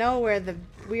don't even know where the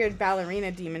weird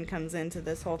ballerina demon comes into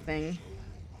this whole thing.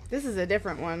 This is a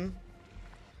different one.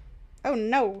 Oh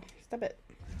no! Stop it.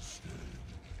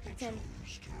 That's him.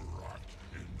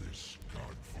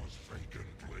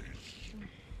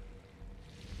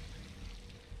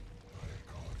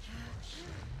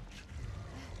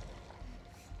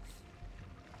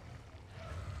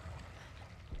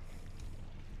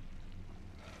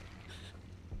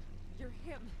 You're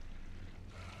him.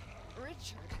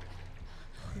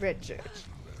 Richard.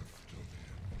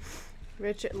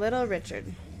 Richard, little Richard.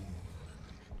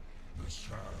 The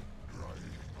sand drying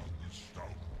on the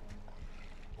stump.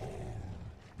 All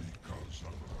because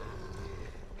of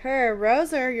her. Her,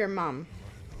 Rose, or your mom?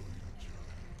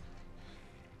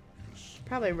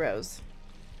 Probably Rose.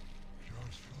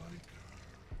 Just like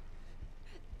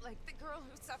her. Like the girl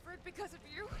who suffered because of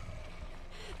you?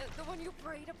 The one you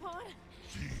preyed upon?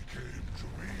 She came to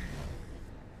me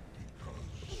because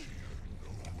she had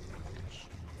nowhere else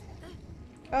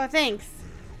to go. Oh, thanks.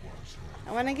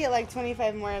 I want to get like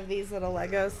 25 more of these little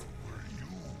Legos.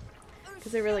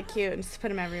 Because they're really cute and just put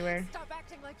them everywhere. Stop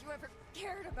acting like you ever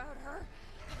cared about her.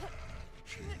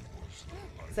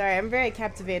 Sorry, I'm very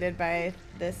captivated by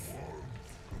this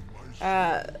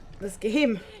this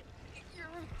game. Your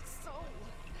soul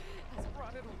has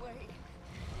brought it away.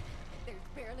 There's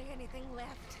barely anything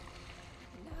left.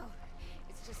 Now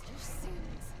it's just your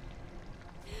sins.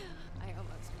 I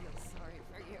almost feel sorry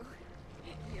for you.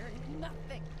 You're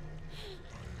nothing.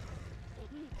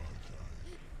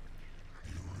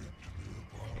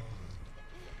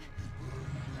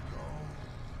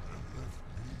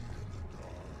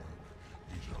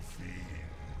 He's a fiend,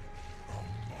 a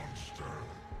monster.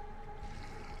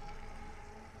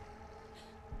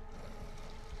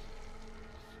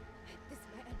 This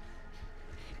man,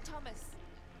 Thomas.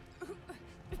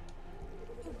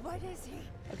 What is he?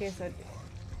 Okay, so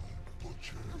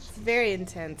Butcher, it's very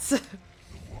intense. the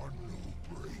one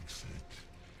who breaks it.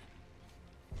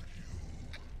 But you,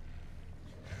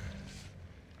 yes,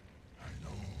 I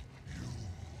know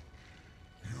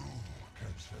you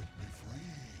can set me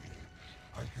free.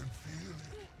 I can feel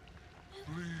it.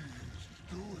 Please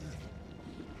do it.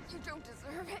 You don't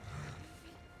deserve it.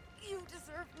 You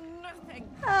deserve nothing.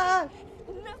 Ah.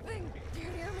 Nothing. Do you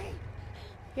hear me?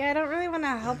 Yeah, I don't really want to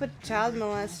help a child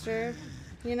molester,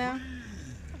 you know?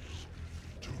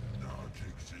 To not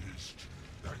exist.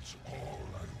 That's all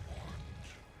I want.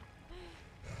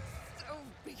 So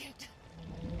be it. Do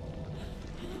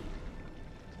you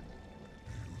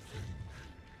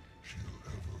think she'll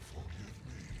ever forgive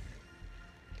me?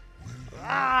 Will you?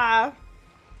 Ah!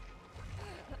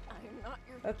 I'm not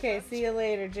your Okay, judge. see you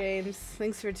later, James.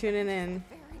 Thanks for tuning in. Ferryman.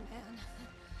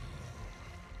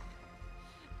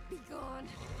 Be gone.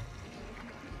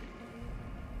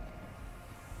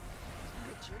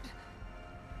 Richard.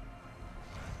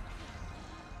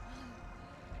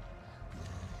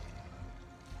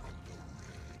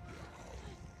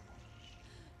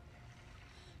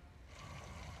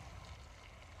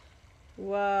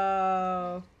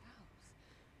 Whoa.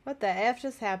 What the F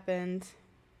just happened?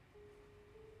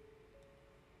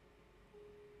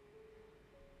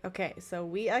 Okay, so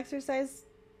we exorcised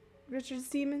Richard's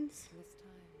demons? This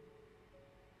time,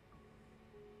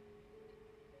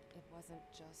 it wasn't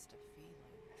just a feeling.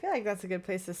 I feel like that's a good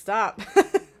place to stop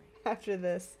after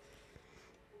this.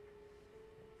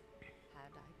 Had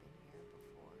I been here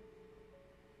before?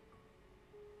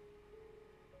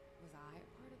 Was I a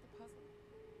part of the puzzle?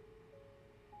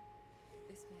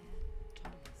 This man,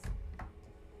 Thomas,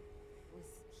 was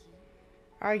he?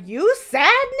 Are you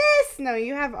sadness? No,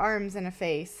 you have arms and a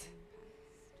face.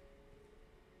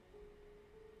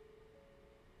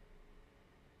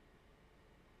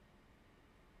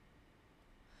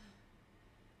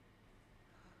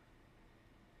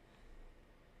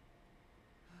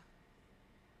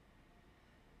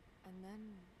 And then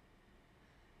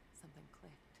something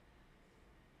clicked.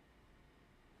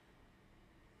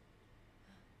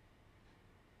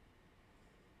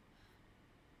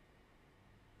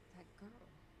 That girl.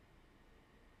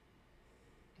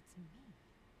 It's me.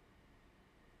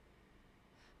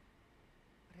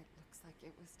 But it looks like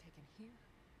it was taken here.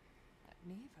 At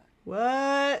Neva.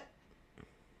 What?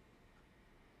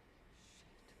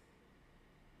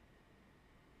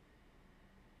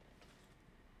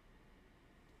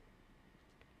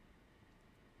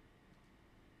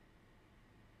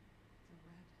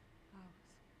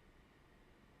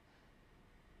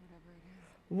 Whatever it is,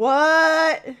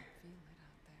 What? feel it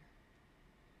out there.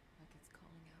 Like it's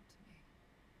calling out to me.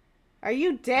 Are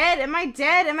you dead? Am I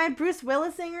dead? Am I Bruce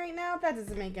Willising right now? That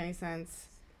doesn't make any sense.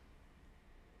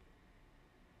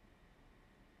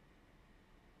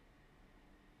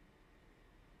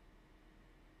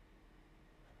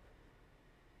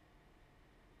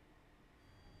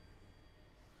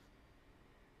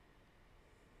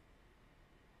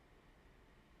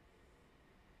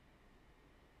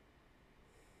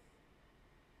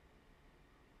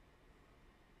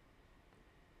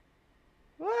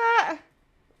 What?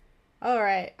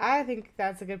 Alright, I think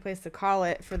that's a good place to call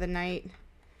it for the night.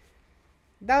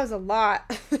 That was a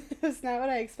lot. It's not what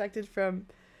I expected from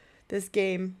this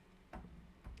game.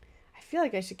 I feel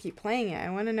like I should keep playing it. I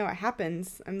want to know what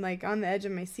happens. I'm like on the edge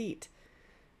of my seat.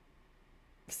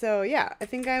 So yeah, I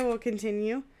think I will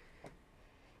continue.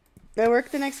 I work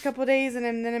the next couple days and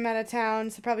then I'm out of town.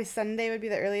 So probably Sunday would be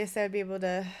the earliest I would be able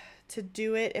to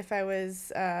do it if I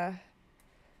was